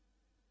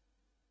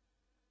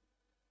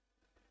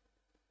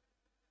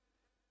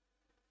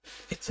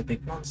 It's a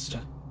big monster.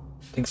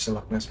 I think it's a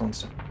Loch Ness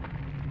monster.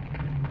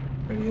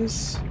 There he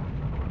is.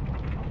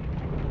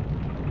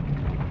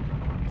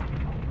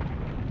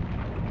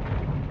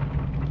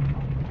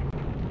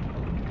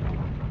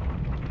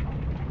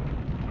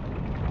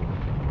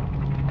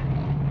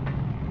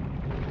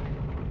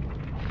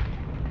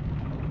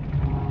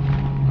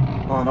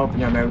 Come on, open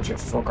your mouth, you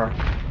fucker.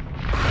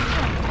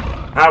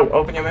 Ow,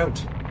 open your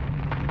mouth.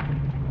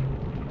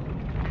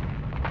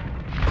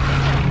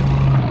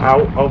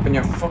 Ow, open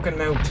your fucking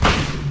mouth.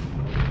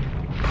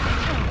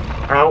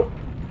 Ow.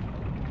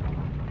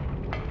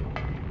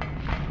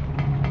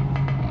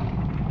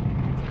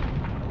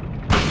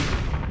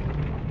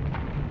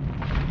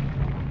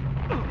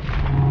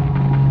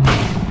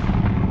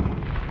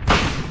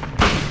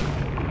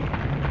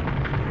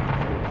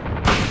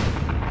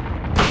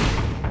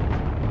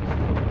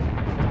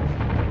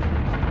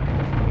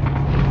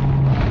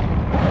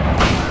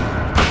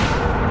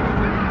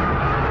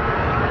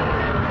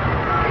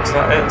 Is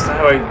that it? Is that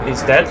how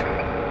he's dead?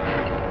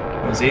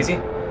 That was easy.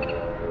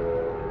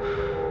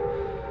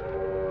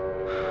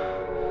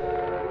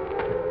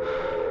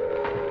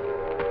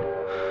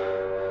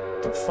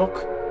 The fuck?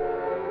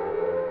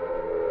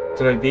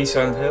 Did I be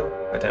Silent Hill?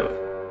 I doubt it.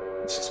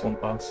 It's just one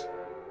boss.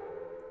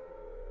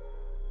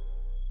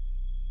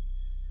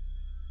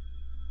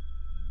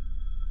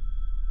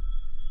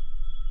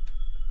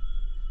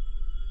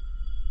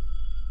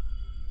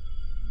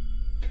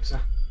 Who's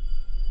that?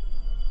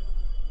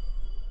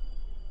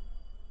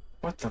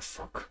 What the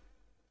fuck?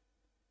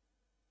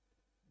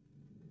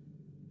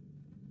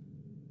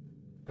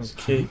 There's a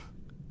key.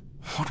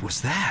 What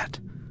was that?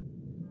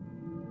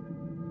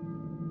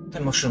 The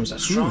mushrooms are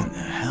Who strong. in the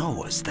hell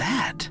was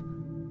that?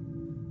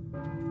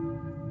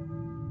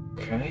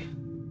 Okay.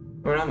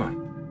 Where am I?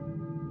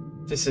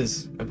 This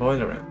is a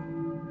boiler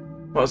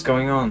room. What is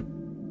going on?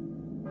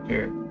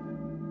 Here.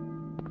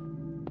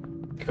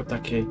 Pick up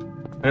that key. I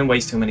didn't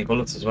waste too many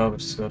bullets as well,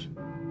 which is good.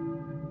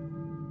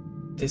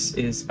 This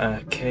is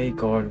a K.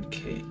 Gordon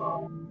key.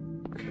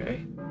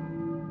 Okay.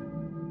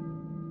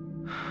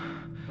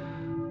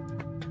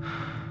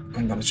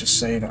 I'm gonna just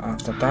save it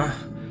after that.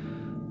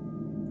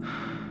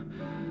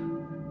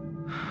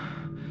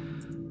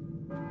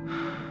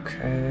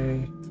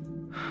 Okay.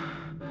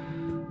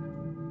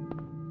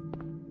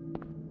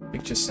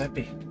 Big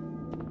Giuseppe.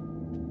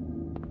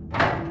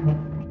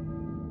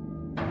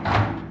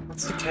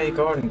 What's the K.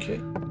 Gordon key?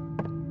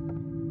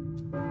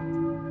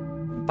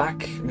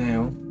 Back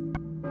now.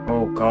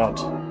 Oh god.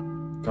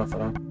 God for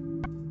that.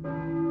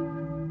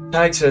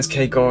 Tag says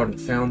K. Gordon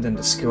found in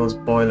the school's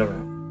boiler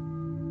room.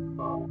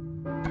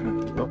 Can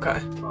I look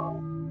at it?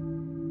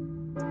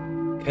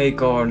 K.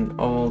 Gordon,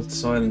 Old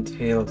Silent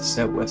Hill,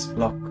 Southwest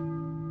Block.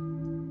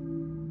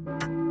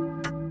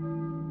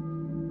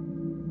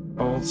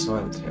 Old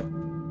Silent Hill.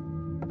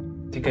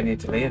 I think I need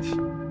to leave.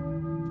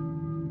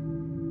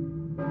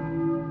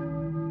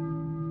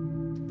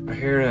 I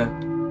hear a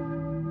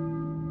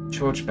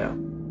church bell.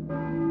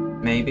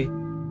 Maybe.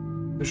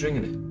 Who's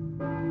ringing it?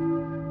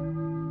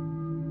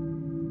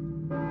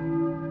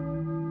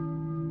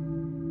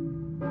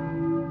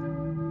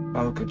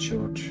 Balka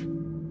Church.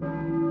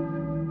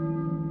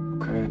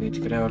 Okay, I need to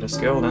get out of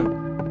school then.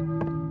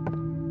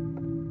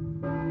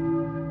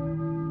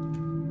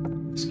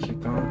 Just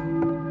keep going.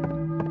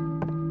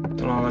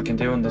 Don't know what I can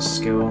do in this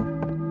school.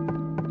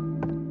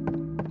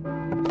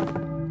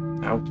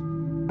 Ow.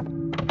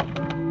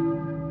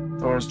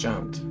 Door's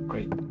jammed.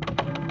 Great.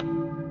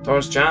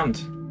 Door's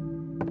jammed.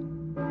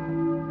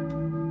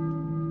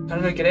 How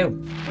did I get out?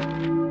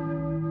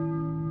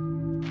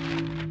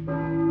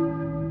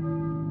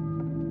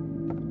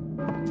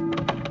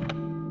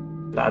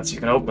 Lads, you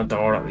can open the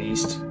door at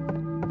least.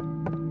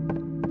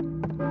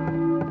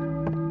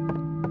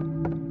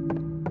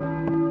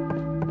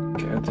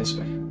 Get out this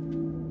way.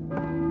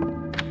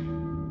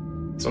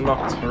 It's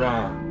unlocked,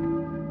 hurrah!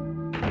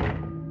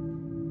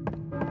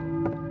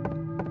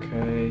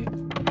 Okay.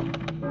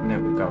 And there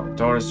we go.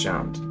 Door is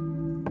jammed.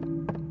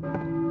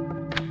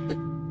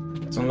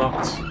 It's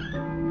unlocked.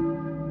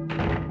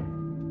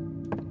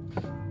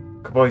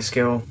 Goodbye,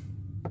 skill.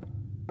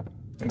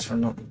 Thanks for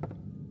nothing.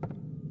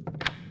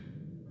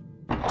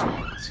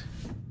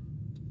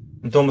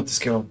 I'm done with the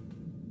skill.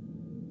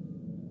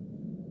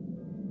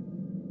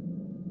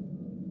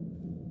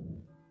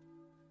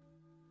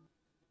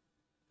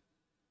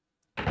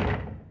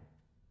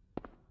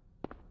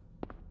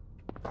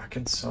 Back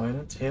in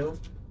Silent Hill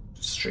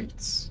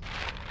streets.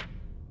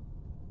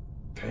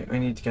 Okay, I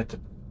need to get to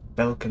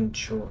Belkin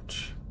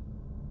Church,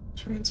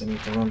 which means I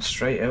need to run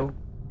straight out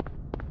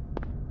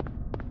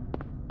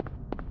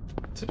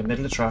to the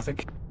middle of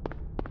traffic.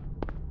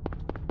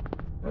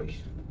 Right.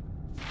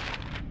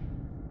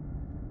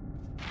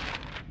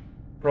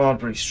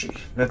 Broadbury Street.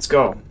 Let's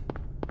go.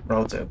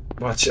 Rolled out.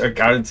 Watch, I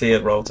guarantee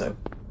it rolled out.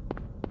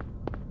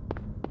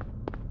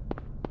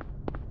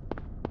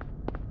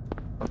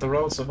 But the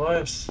road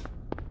survives.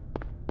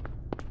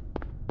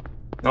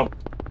 Nope.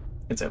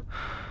 It's out.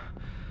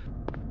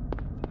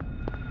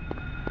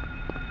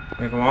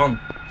 Yeah, come on.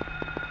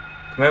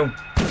 Come out.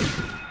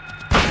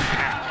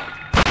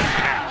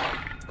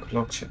 Good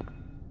luck, shit.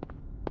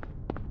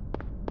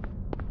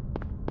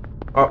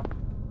 Oh,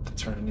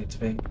 that's where I need to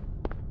be.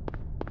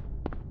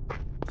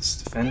 This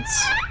is the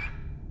fence.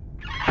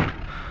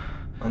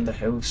 On the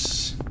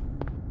house.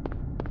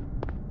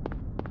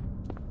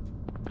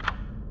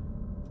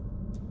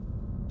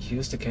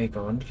 Use the cake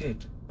on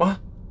kid. What?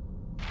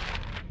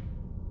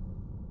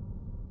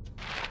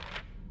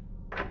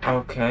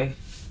 Okay.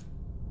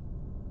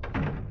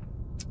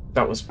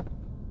 That was...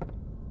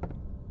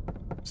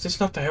 Is this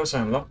not the house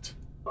I unlocked?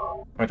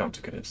 I don't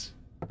think it is.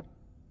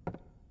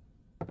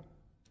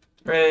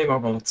 Hooray, more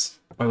bullets.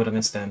 I would have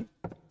missed them.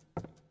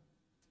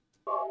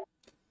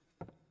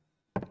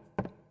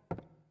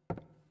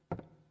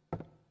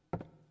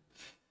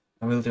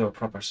 I will do a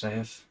proper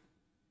save.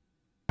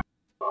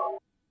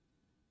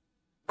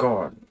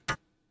 Gordon.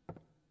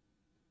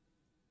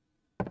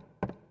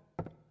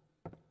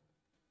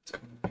 What's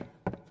going on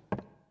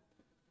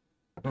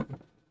here?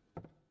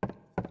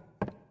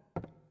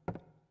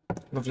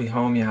 Lovely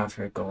home you have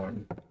here,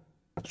 Gordon.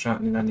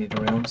 Shouting in any of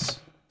the rooms.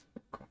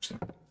 Of course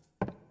not.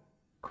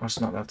 Of course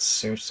not, let's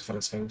search the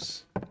fella's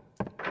house.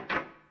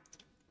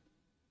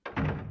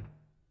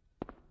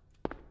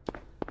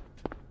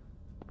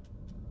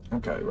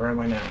 Okay, where am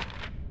I now?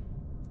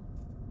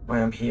 I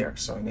am here,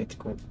 so I need to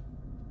go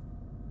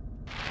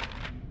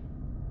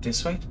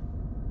this way?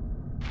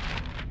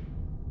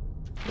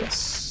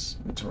 Yes,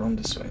 I need to run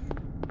this way.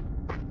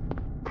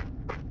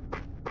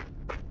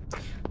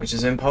 Which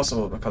is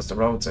impossible because the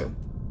road's out.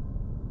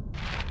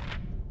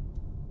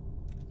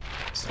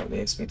 So it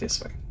leads me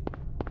this way.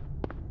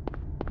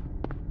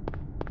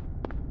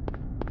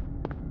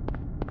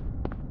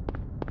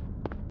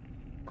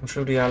 Come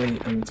through the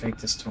alley and take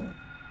this turn.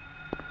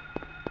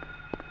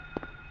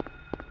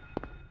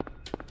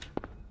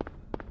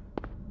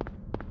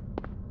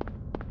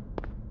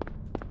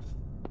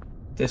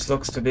 This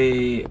looks to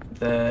be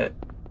the...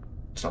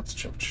 It's not the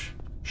church.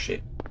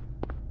 Shit.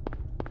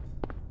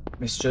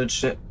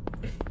 Misjudged it.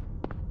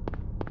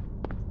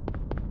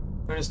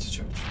 Where is the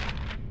church?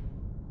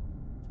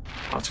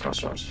 Oh, it's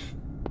Crossroads.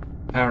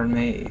 Pardon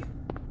me.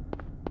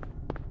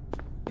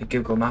 The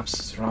Google Maps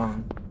is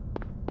wrong.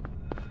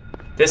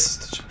 This is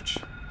the church.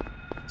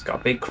 It's got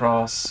a big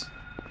cross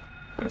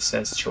and it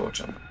says church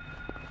on it.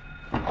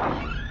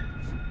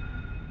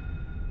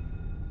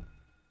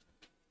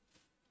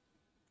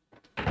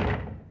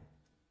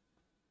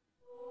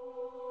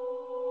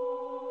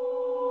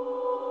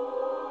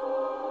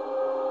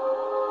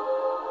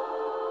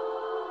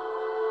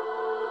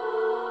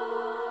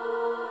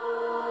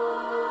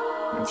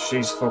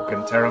 She's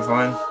fucking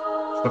terrifying.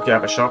 Look, you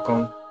have a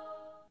shotgun.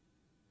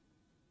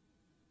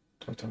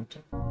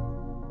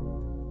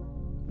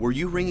 Were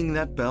you ringing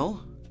that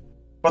bell?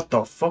 What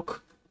the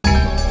fuck?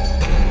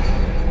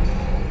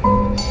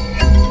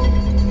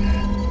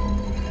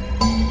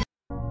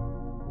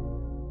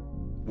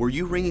 Were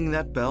you ringing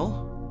that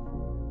bell?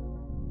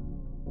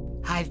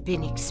 I've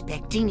been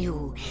expecting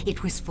you.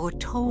 It was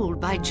foretold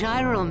by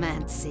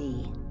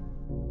gyromancy.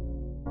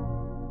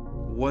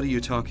 What are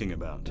you talking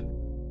about?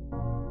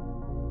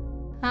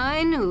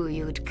 I knew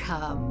you'd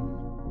come.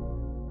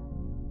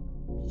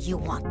 You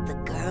want the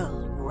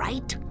girl,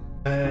 right?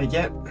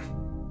 Yeah.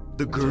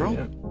 The girl?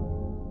 Yeah.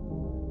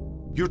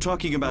 You're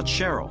talking about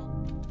Cheryl.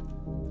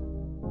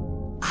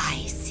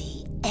 I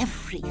see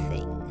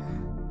everything.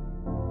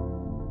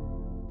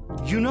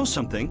 You know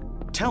something.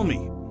 Tell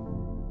me.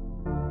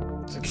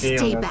 There's a key Stay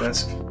on that back.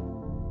 desk.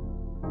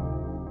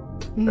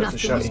 Nothing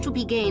is shotty. to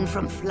be gained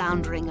from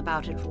floundering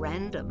about at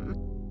random.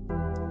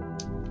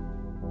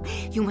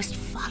 You must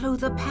follow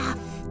the path.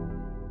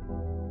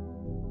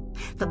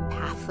 The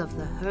path of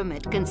the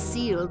hermit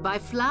concealed by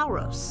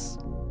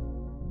Flauros.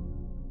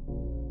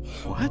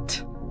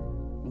 What?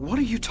 What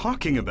are you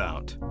talking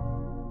about?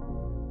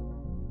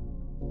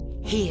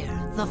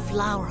 Here, the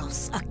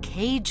Flauros, a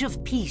cage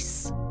of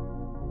peace.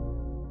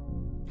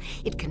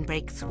 It can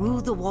break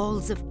through the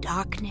walls of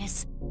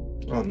darkness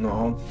Oh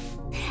no.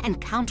 and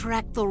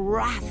counteract the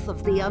wrath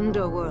of the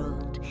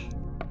underworld.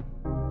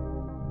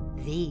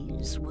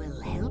 These will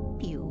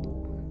help you.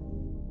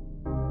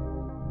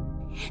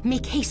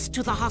 Make haste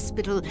to the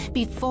hospital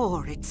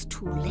before it's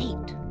too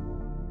late.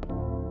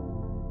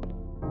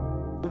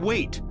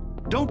 Wait!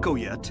 Don't go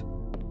yet.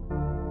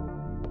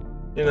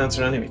 You didn't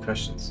answer any of my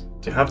questions.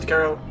 Do you have the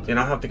girl? Do you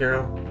not have the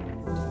girl?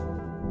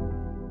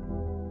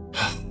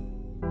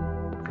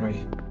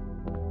 Right.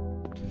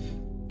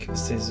 Give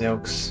us these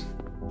yolks.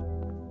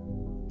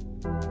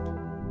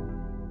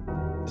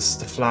 This is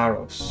the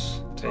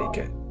Flauros. Take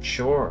it.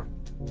 Sure.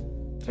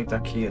 Take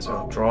that key as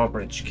well.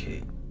 Drawbridge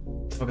key.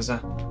 What the fuck is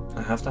that? Can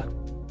I have that?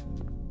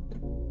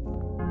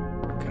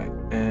 Okay.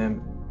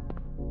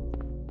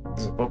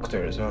 There's a book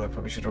there as well. I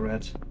probably should have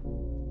read.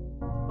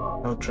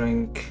 I'll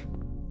drink.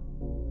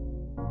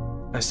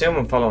 I assume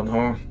I'm following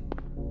her.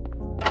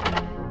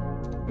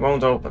 It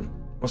won't open.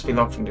 Must be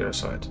locked from the other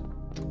side.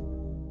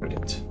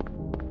 Brilliant.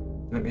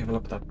 Let me have a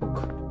look at that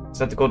book. Is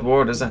that the good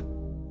word, is it?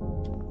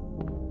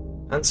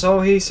 And so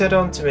he said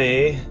unto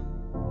me,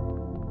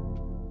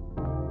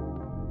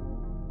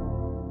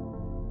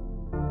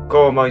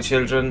 go, my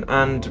children,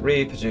 and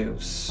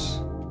reproduce.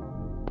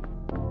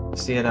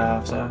 See it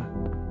after.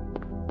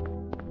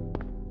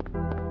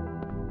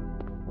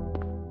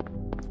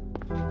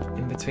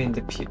 In between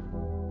the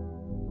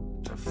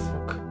the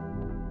fuck?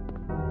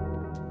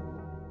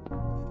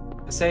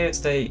 I say it's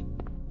the...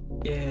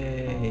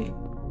 Yay.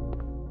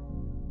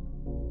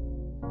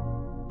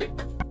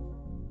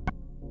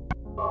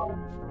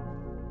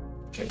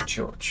 Okay,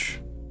 church.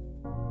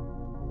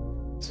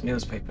 It's a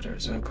newspaper there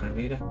as well. Can I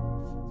read it?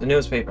 The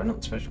newspaper,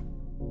 nothing special.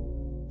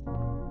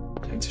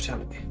 Thanks for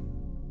telling me.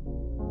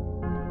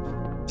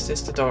 Is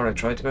this the door I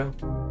tried to go?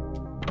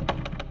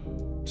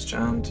 It's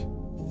jammed.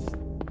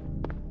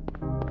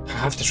 I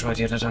have to try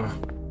the other door.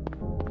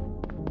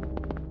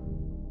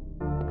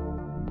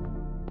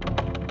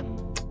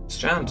 It's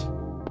jammed.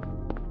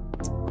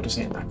 What is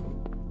in that one?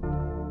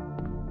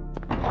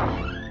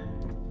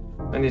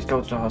 I need to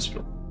go to the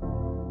hospital.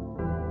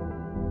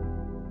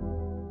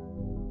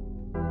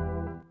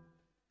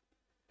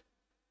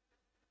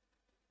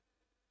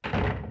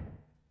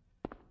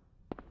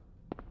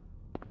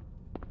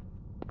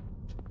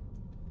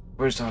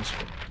 Where's the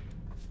hospital?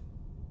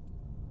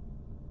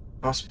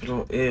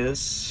 Hospital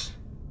is...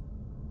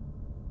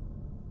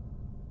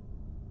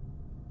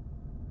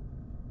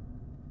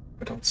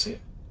 I don't see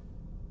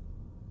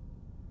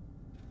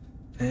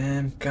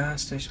it.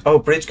 Gas station. Oh,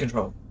 bridge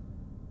control.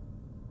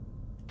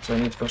 So I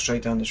need to go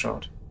straight down this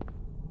road.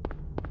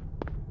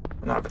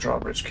 And I have a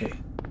drawbridge key.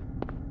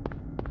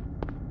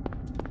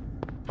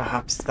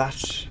 Perhaps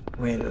that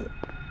will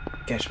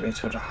get me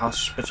to the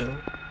hospital.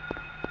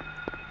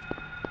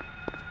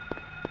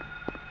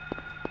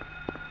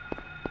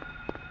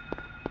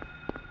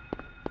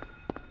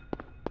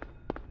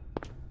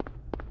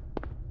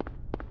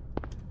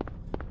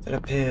 There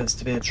appears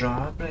to be a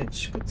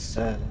drawbridge, good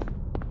sir.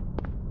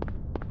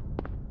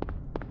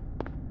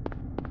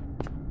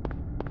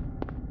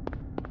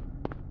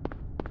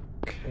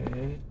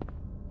 Okay.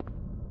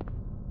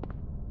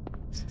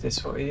 Is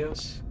this what he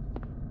is?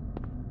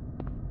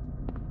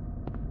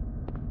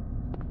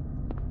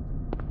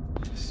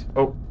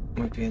 Oh,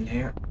 might be in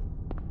here.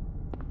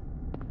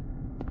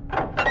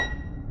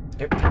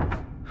 Yep.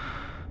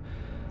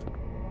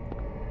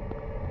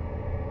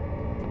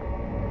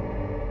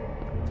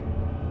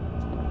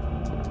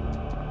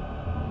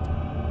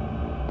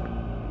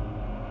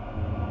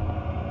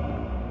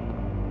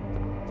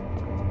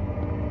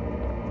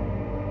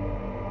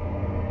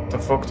 The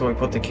fuck do I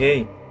put the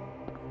key?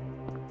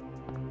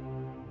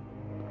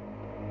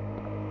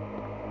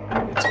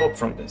 It's up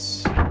from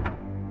this.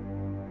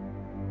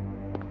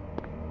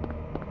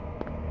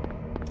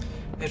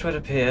 It would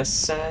appear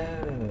so.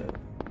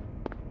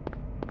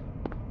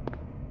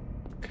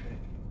 Okay.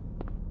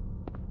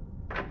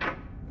 There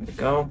we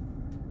go.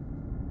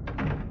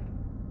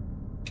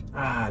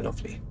 Ah,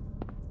 lovely.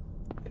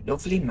 A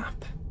lovely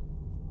map.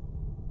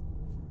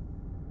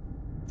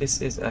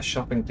 This is a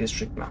shopping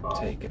district map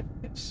taken.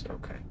 Yes,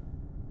 okay.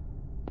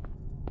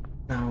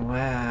 Now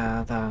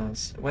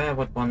where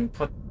would one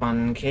put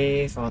one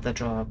key for the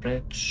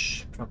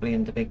drawbridge? Probably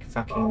in the big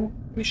fucking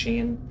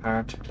machine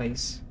part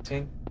place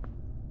thing.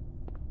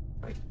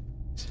 Right.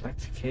 Select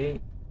the key.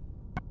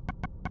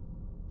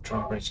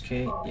 Drawbridge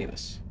key,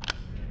 use.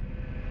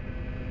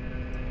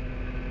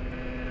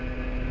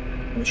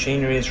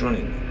 Machinery is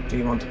running. Do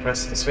you want to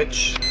press the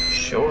switch?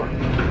 Sure.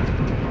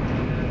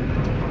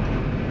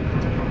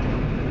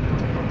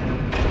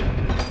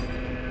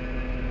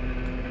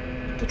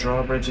 The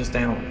drawbridge is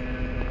down.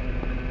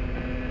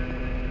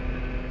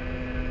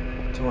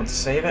 Do you want to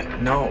save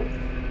it? No.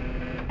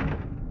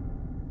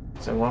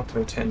 So I walked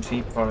about 10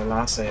 feet before I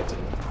last saved it.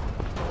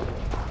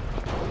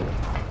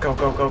 Go,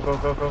 go, go, go,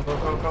 go, go, go,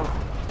 go, go.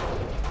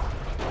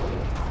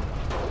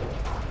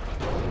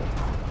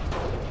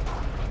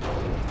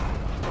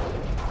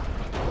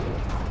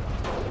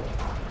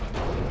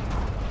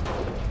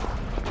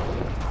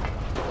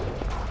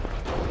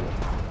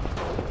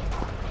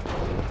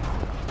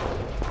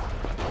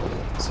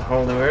 It's a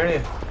whole new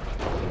area.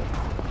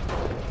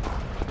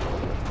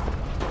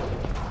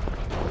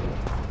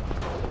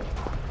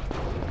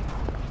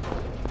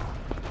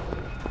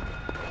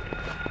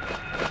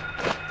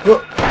 Whoa.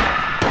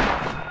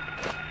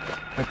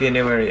 Might be a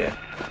new area,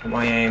 but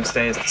my aim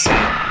stays the same.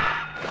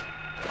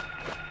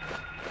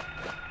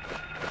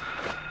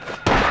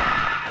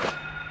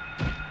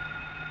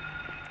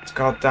 It's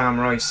goddamn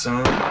right,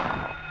 son.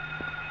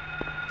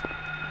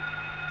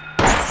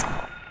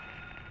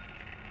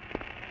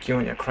 You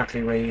and your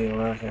crackly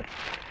radio out here.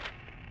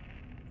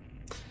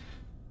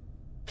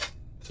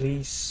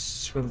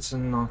 Police,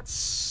 Wilson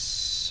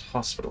Knott's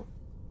Hospital.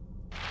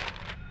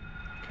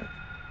 Okay.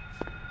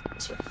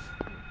 This way.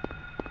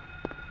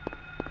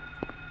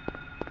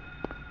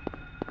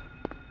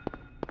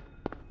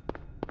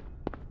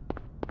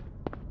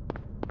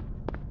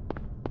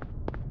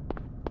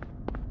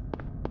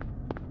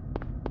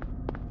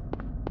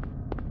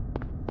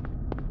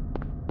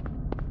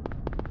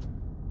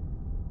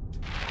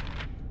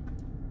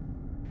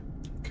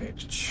 Okay,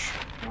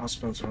 the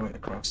hospital's right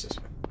across this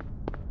way.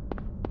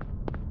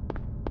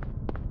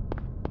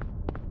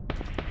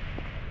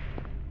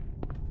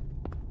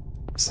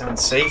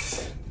 Sounds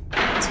safe.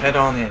 Let's head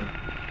on in.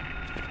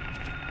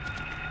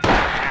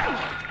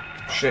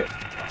 Shit.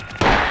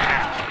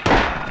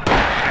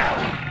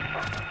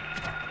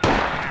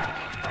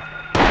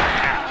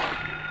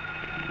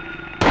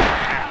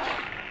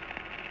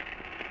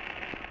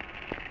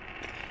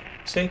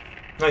 See?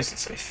 Nice and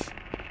safe.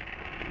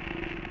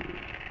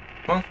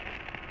 Well,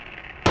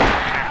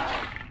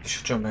 you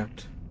should jump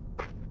out.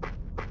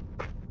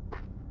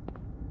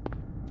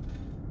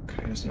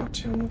 Okay, there's not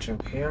too much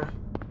up here.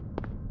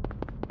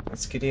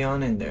 Let's get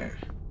on in there.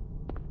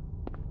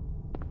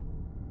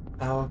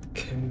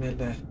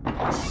 Al-Kamila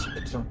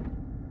Hospital.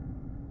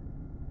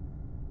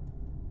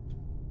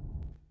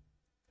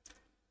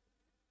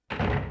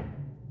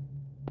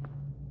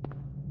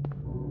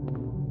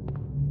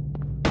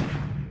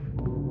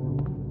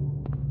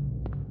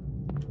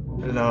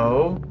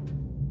 Hello?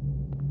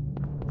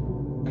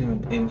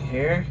 Anyone in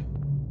here?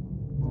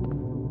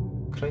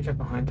 Could I get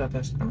behind that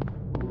desk now?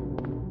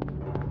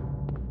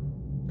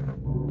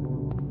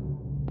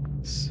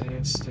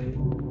 Save state.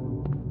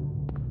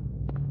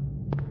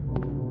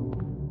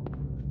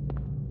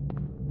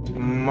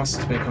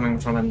 must be coming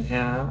from in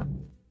here.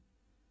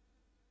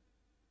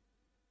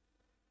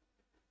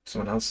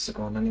 Someone else is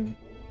going anyway.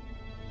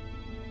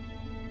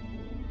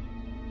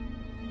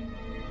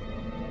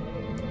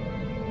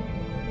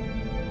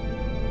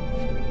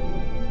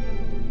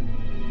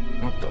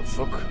 What the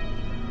fuck?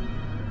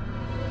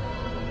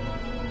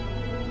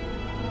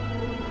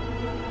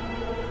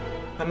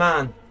 A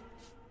man.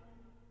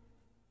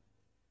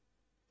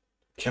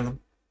 Kill him.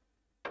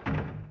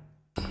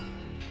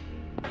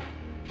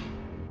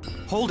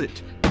 Hold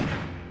it!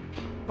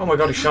 Oh my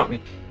god, he shot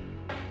me.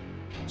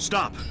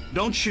 Stop!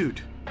 Don't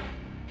shoot!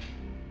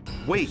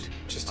 Wait!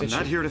 Just I'm did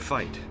not you- here to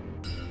fight.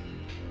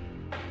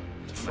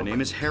 My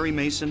name is Harry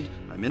Mason.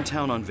 I'm in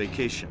town on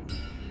vacation.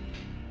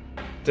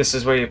 This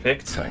is where you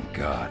picked? Thank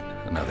God,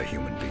 another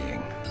human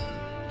being.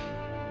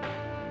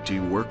 Do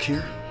you work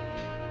here?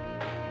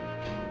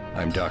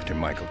 I'm Dr.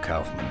 Michael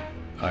Kaufman.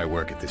 I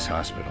work at this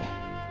hospital.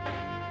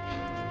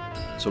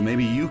 So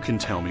maybe you can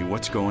tell me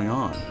what's going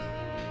on.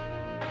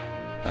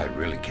 I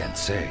really can't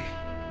say.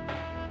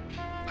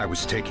 I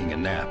was taking a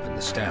nap in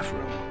the staff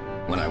room.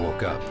 When I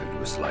woke up, it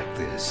was like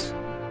this.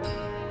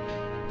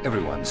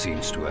 Everyone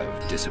seems to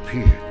have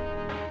disappeared.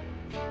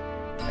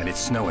 And it's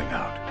snowing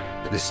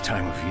out, this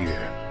time of year.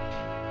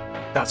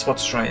 That's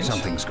what's strange.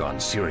 Something's gone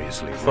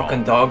seriously wrong.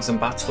 Fucking dogs and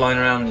bats flying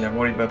around and you're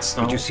worried about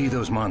snow. Did you see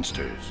those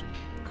monsters?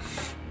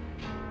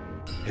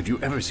 Have you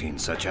ever seen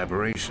such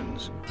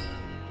aberrations?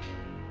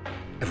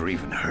 Ever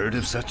even heard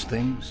of such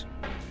things?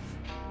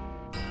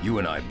 You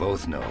and I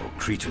both know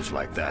creatures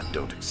like that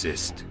don't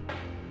exist.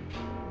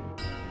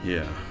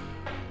 Yeah.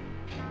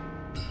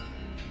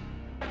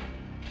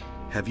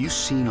 Have you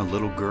seen a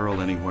little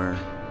girl anywhere?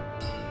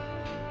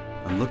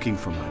 I'm looking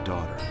for my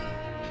daughter.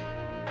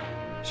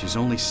 She's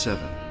only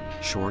 7.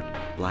 Short,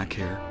 black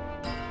hair.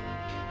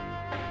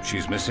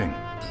 She's missing.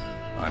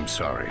 I'm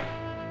sorry.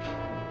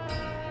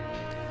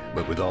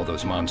 But with all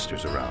those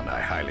monsters around, I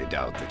highly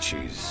doubt that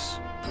she's...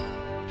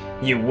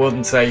 You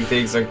wouldn't say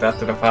things like that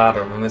to the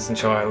father of a missing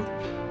child.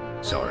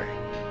 Sorry,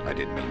 I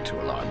didn't mean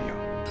to alarm you.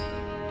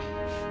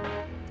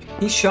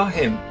 He shot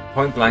him,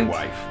 point Your blank.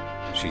 wife,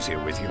 she's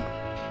here with you?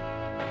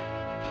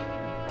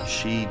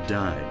 She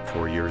died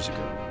 4 years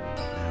ago.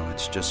 Now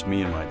it's just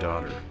me and my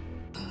daughter.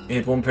 He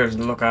had one person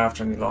to look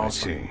after and he I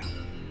lost him. see.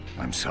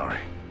 I'm sorry.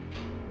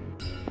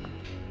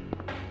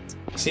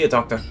 See you,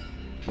 doctor.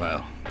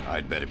 Well,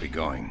 I'd better be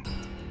going.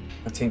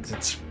 I think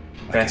it's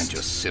I best. can't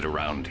just sit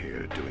around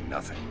here doing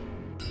nothing.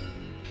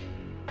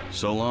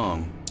 So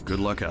long. Good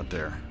luck out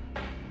there.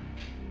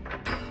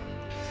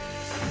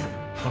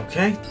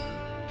 Okay.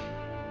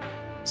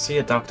 See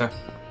you, doctor.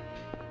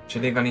 Did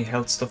you leave any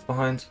health stuff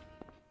behind?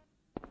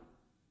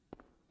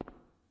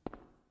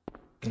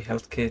 Any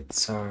health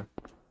kits or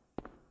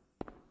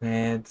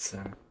meds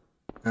or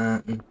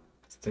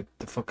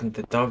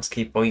the dogs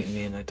keep biting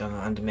me and I don't know,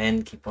 and the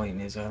men keep biting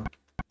me as well.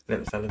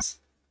 Little fellas.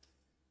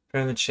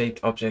 Pyramid shaped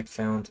object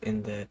found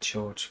in the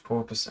church.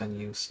 Purpose and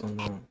use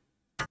unknown.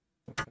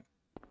 Okay.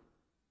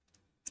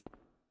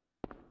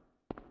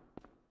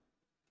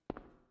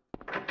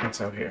 What's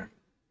out here?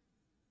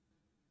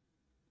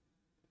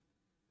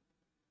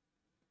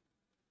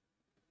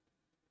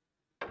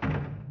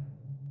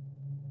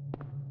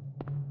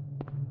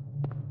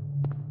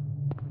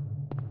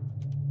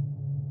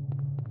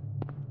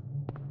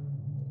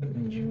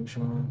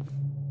 Unusual.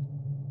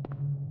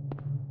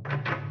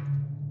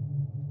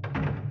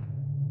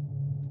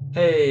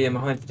 Hey, I'm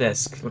behind the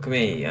desk. Look at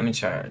me, I'm in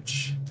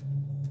charge.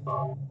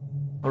 I'll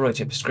write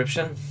you a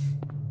prescription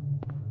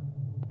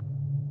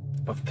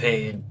of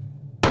pain.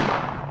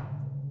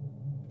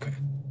 Okay,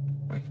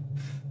 right.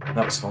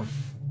 That was fun.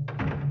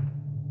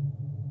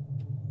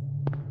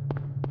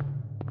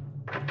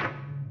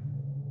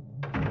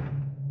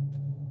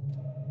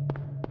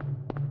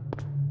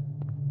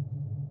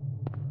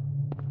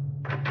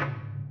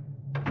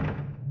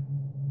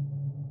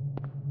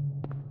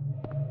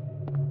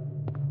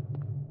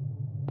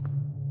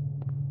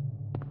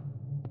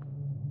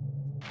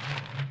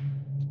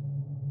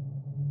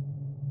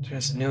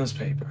 There's a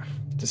newspaper.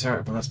 This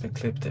article has been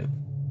clipped out.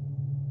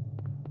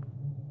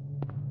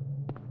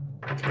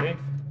 Okay.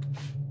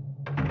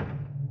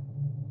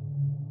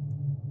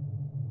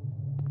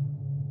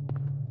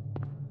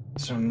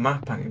 Is there a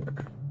map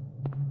anywhere?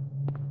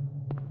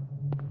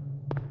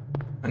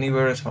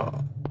 Anywhere at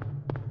all?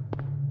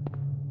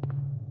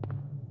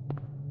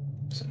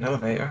 There's an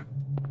elevator.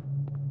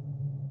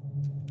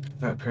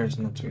 That appears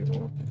not to be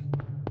working.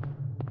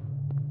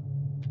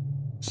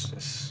 What's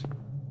this?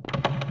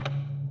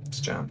 It's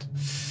jammed.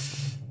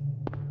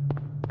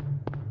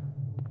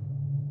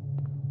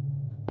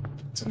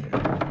 What's in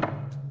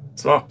here?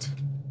 It's locked.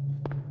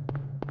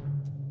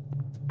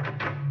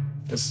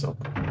 This is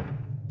open.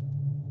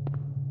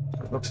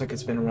 It looks like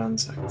it's been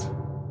ransacked.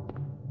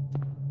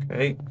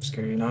 Okay,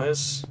 scary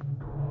noise.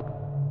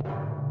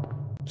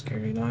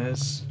 Scary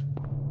noise.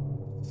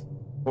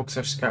 Books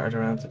are scattered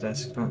around the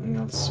desk. Nothing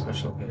else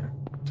special here.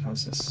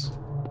 How's this?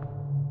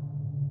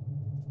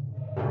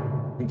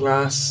 The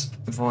glass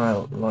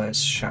vial lies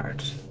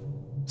shattered.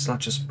 It's not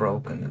just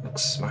broken, it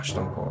looks smashed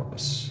on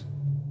purpose.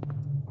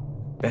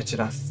 Bet you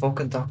that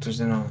fucking doctor's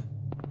in on it.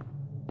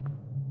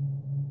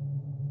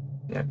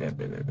 Yeah.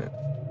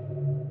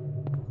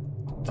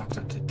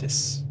 Doctor did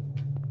this.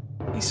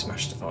 He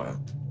smashed the file.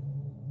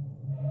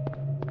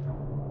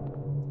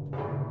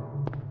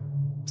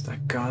 It's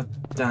that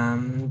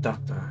goddamn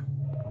doctor.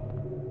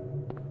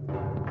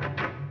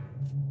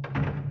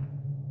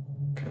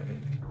 Okay.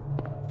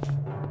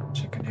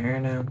 Checking here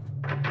now.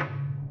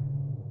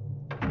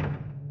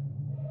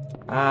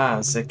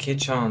 Ah, the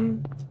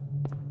kitchen.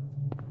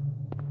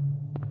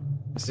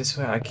 Is this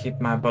where I keep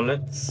my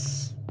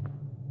bullets?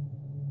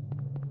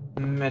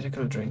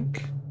 Medical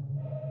drink.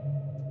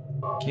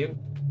 Cute.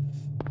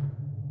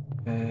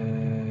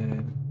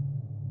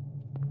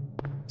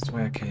 That's the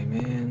way I came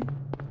in.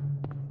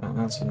 Oh,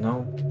 that's a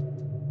no.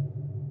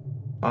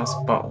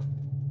 Last bottle.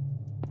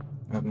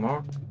 Have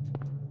more.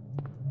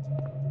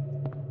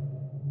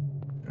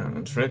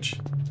 And fridge.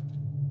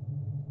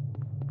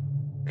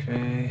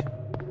 Okay.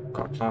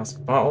 Got a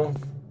plastic bottle.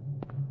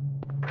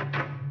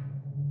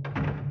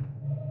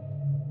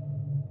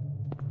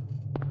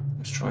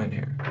 Let's try in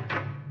here.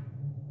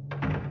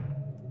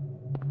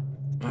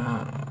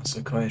 Ah,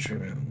 psychiatry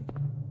room.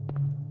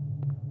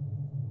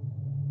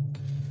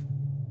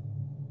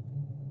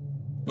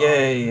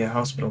 Yay, a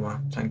hospital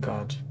map, thank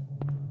God.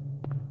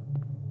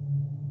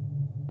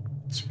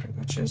 That's pretty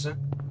much is it.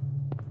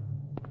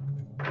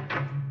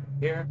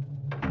 Here.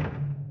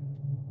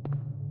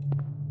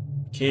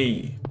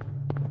 Key.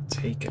 I'll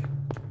take it.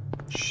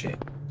 Shit.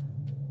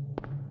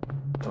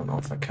 Don't know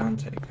if I can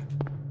take it.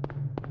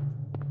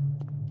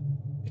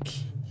 A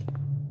key.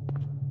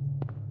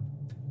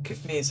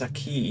 Give me a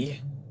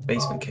key.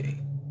 Basement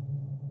key.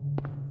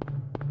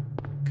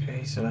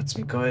 Okay, so that's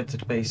me guide to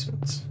the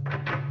basement.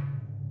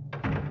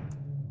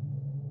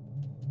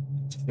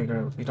 Figure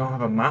out we don't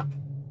have a map.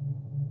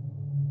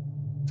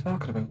 What are you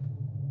talking about?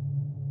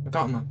 We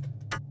got a map.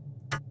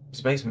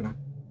 It's a basement map.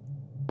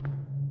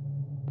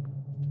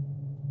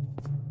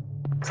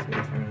 Let's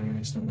leave here anyway,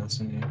 there's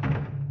nothing in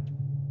here.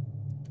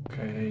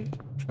 Okay,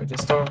 try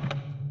this door.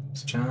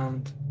 It's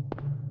jammed.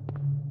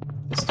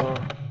 This door,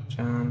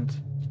 jammed.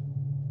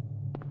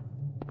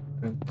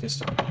 And this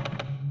door,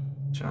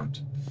 jammed.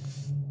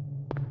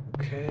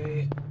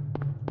 Okay.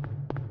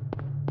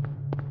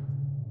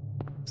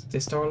 Is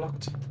this door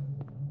locked?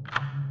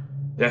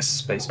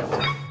 Yes, basement.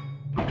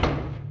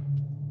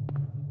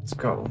 Let's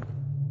go.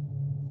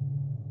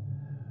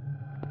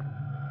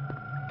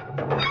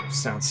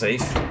 Sounds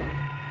safe.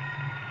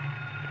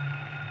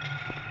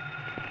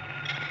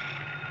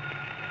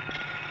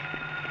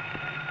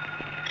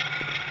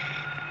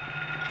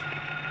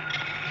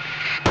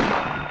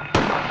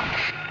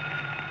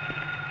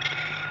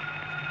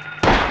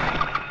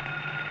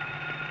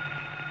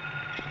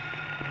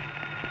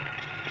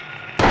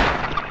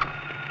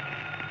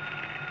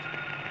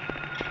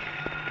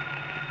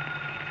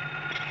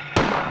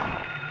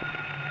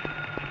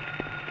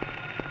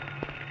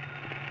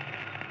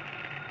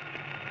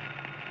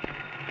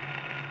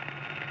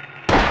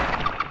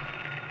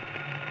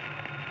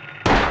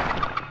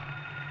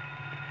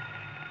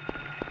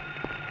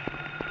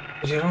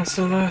 Is your aunt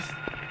still alive?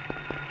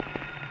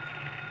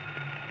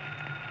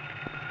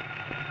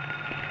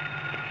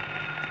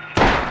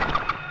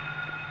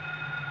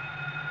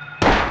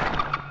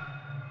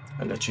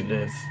 I let you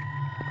live.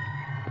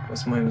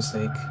 That's my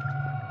mistake.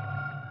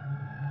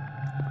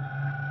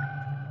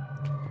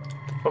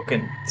 The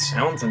fucking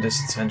sounds in this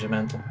is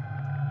sentimental.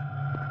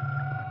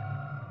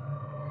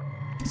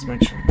 Let's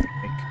make sure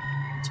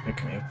it's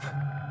picking me up.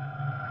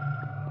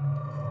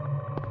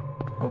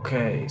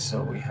 Okay,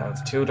 so we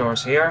have 2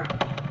 doors here.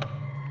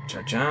 Which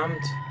are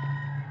jammed.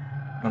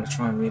 I'm gonna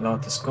try and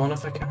reload this gun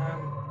if I can.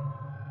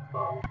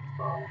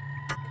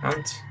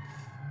 Can't.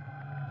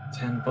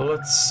 10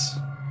 bullets.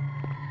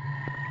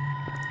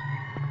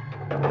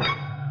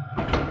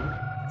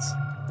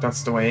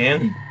 That's the way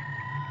in.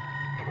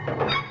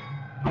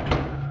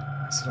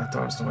 So that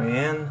door's the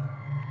way in.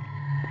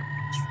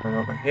 Let's try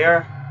over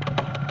here.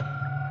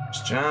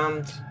 It's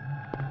jammed.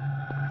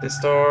 This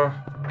door.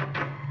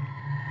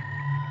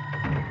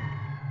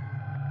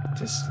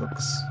 This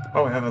looks...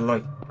 Oh, I have a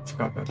light.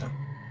 Forgot about that.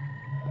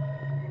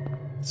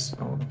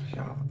 So,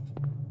 yeah.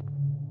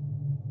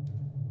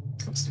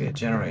 Looks to be a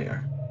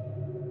generator.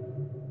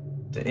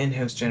 The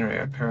in-house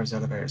generator powers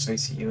elevators,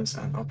 ICUs,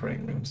 and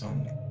operating rooms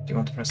only. Do you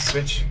want to press the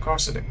switch? Of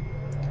course I do.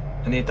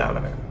 I need the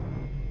elevator.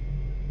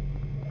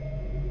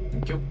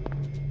 Thank you.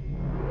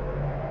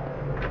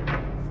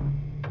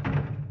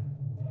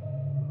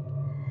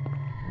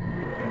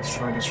 Okay, let's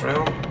try this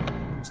room.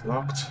 It's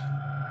locked.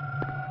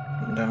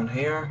 And down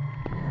here.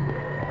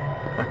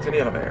 Back to the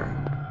elevator.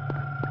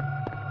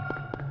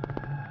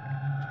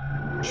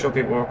 Should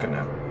be working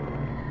now.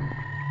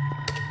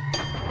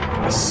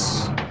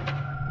 Yes.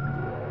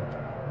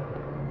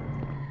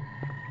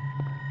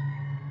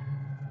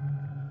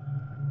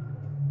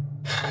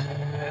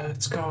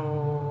 Let's go.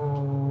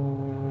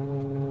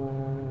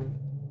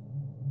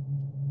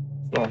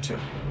 Floor 2. I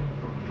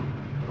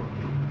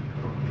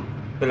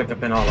feel like I've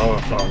been all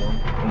over floor 1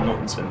 and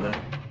nothing's been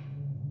there.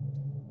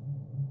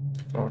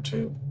 Floor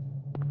 2.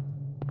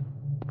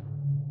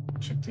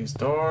 These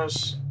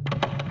doors.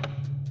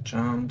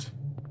 Jammed.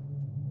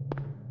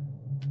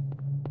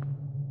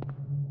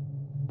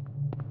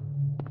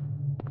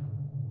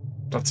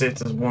 That's it,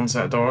 there's one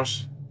set of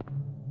doors.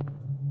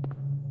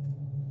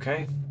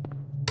 Okay.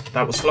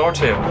 That was floor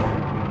 2.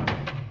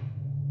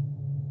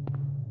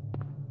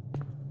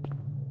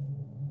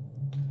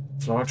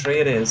 Floor 3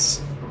 it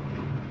is.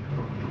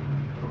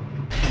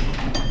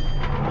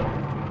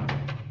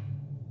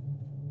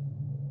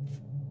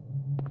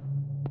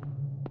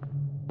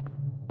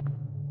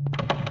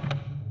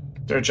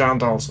 They're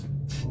jammed also.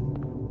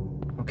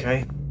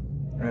 Okay.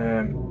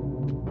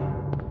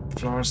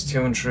 Floors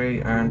 2 and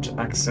 3 aren't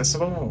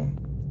accessible.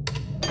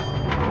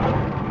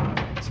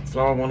 So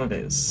floor 1 it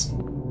is.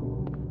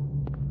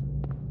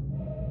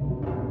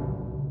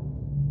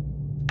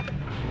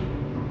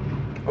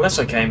 Unless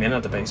I came in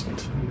at the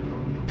basement.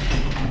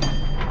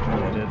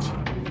 Maybe I did.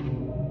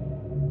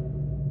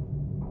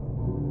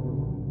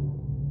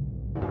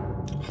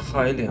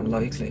 Highly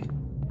unlikely.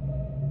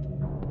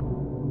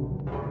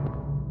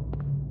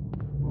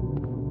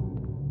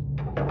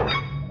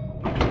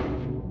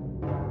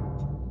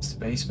 It's the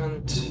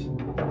basement.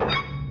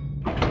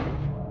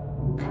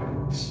 Okay,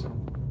 so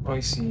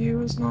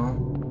ICU is not.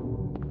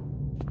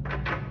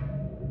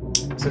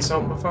 Was this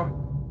open before?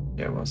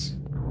 Yeah, it was.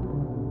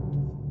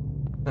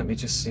 Let me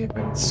just see if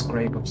I can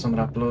scrape up some of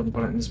that blood and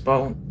put it in this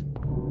bowl.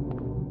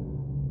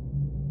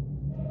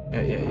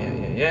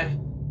 Yeah.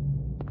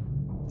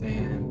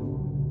 Then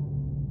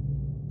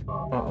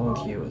what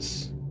I'll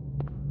use.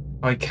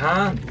 I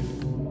can.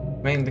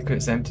 Main liquid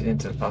is emptied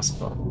into the plastic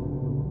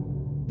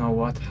bottle. Now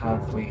what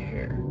have we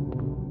here?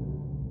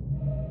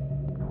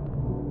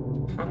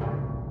 Huh.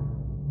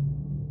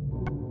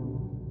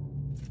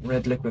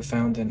 Red liquid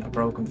found in a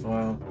broken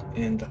vial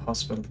in the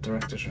hospital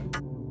director's room.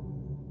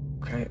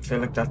 Okay, I feel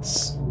like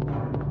that's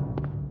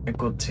a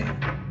good thing.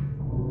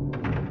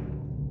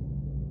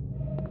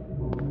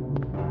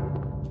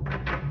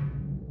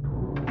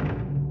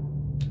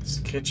 It's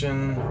the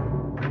kitchen.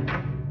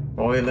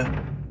 Boiler.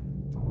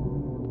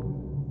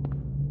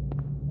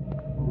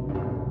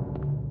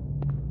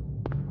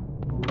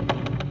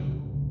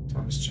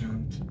 Thomas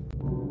Jones.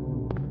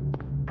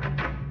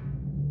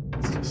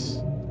 What's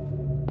this?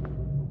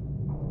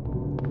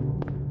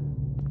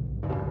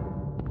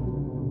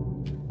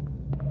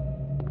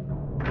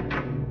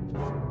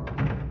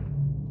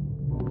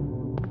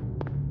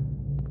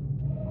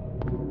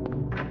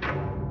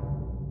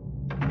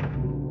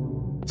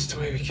 It's the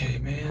way we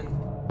came in.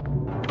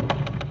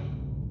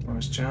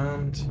 Door's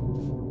jammed.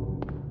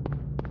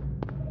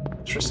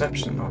 It's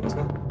reception now, isn't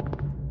it?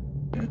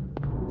 Yeah.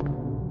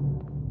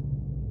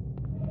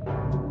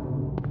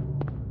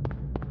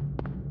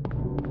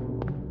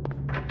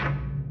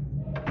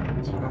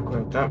 So I'll go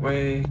out that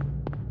way.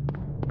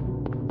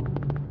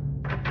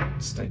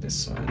 Stay this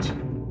side.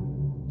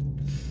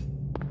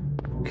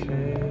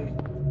 Okay.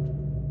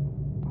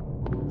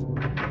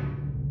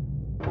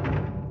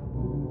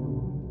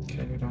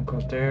 Okay, we don't go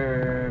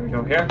there. We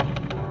go here.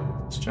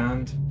 It's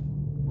jammed.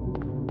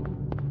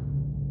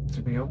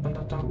 Did we open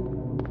that door?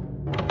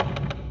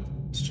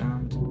 It's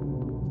jammed.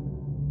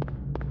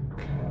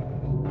 Okay.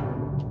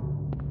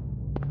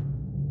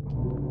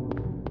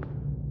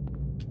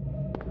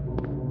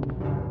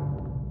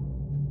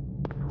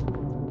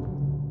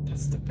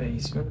 That's the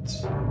basement.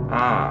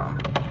 Ah,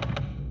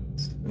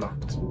 it's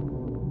locked.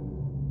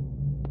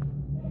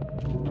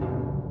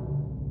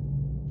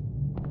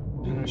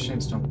 And the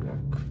machines don't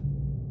work.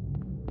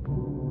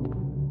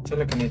 I feel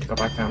like I need to go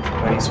back down to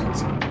the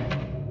basement.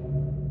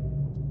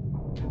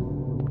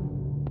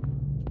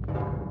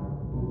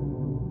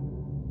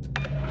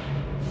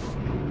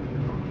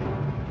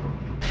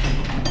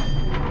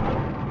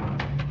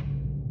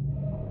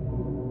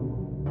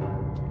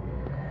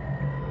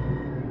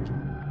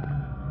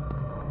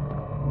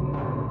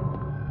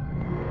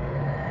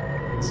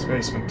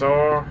 Basement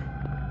door.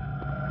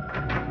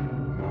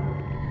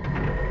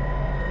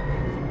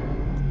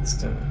 Let's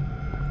do it.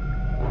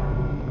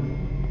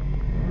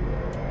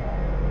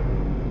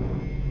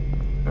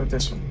 Oh,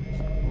 this one.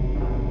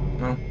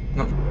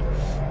 No.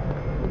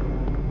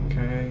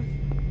 Okay.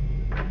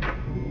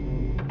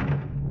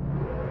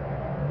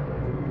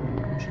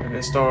 Try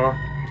this door.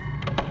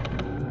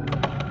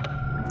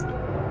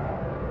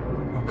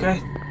 Okay.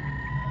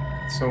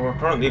 So we're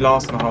currently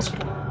lost in the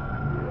hospital.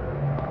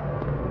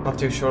 Not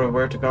too sure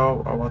where to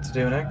go or what to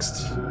do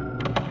next.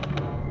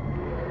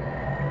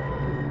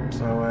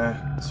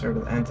 So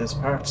we'll end this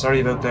part. Sorry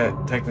about the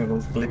technical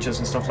glitches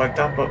and stuff like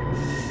that, but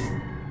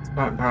it's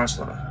part and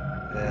parcel of it.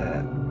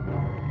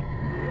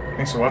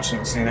 Thanks for watching.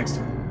 I'll see you next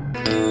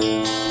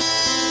time.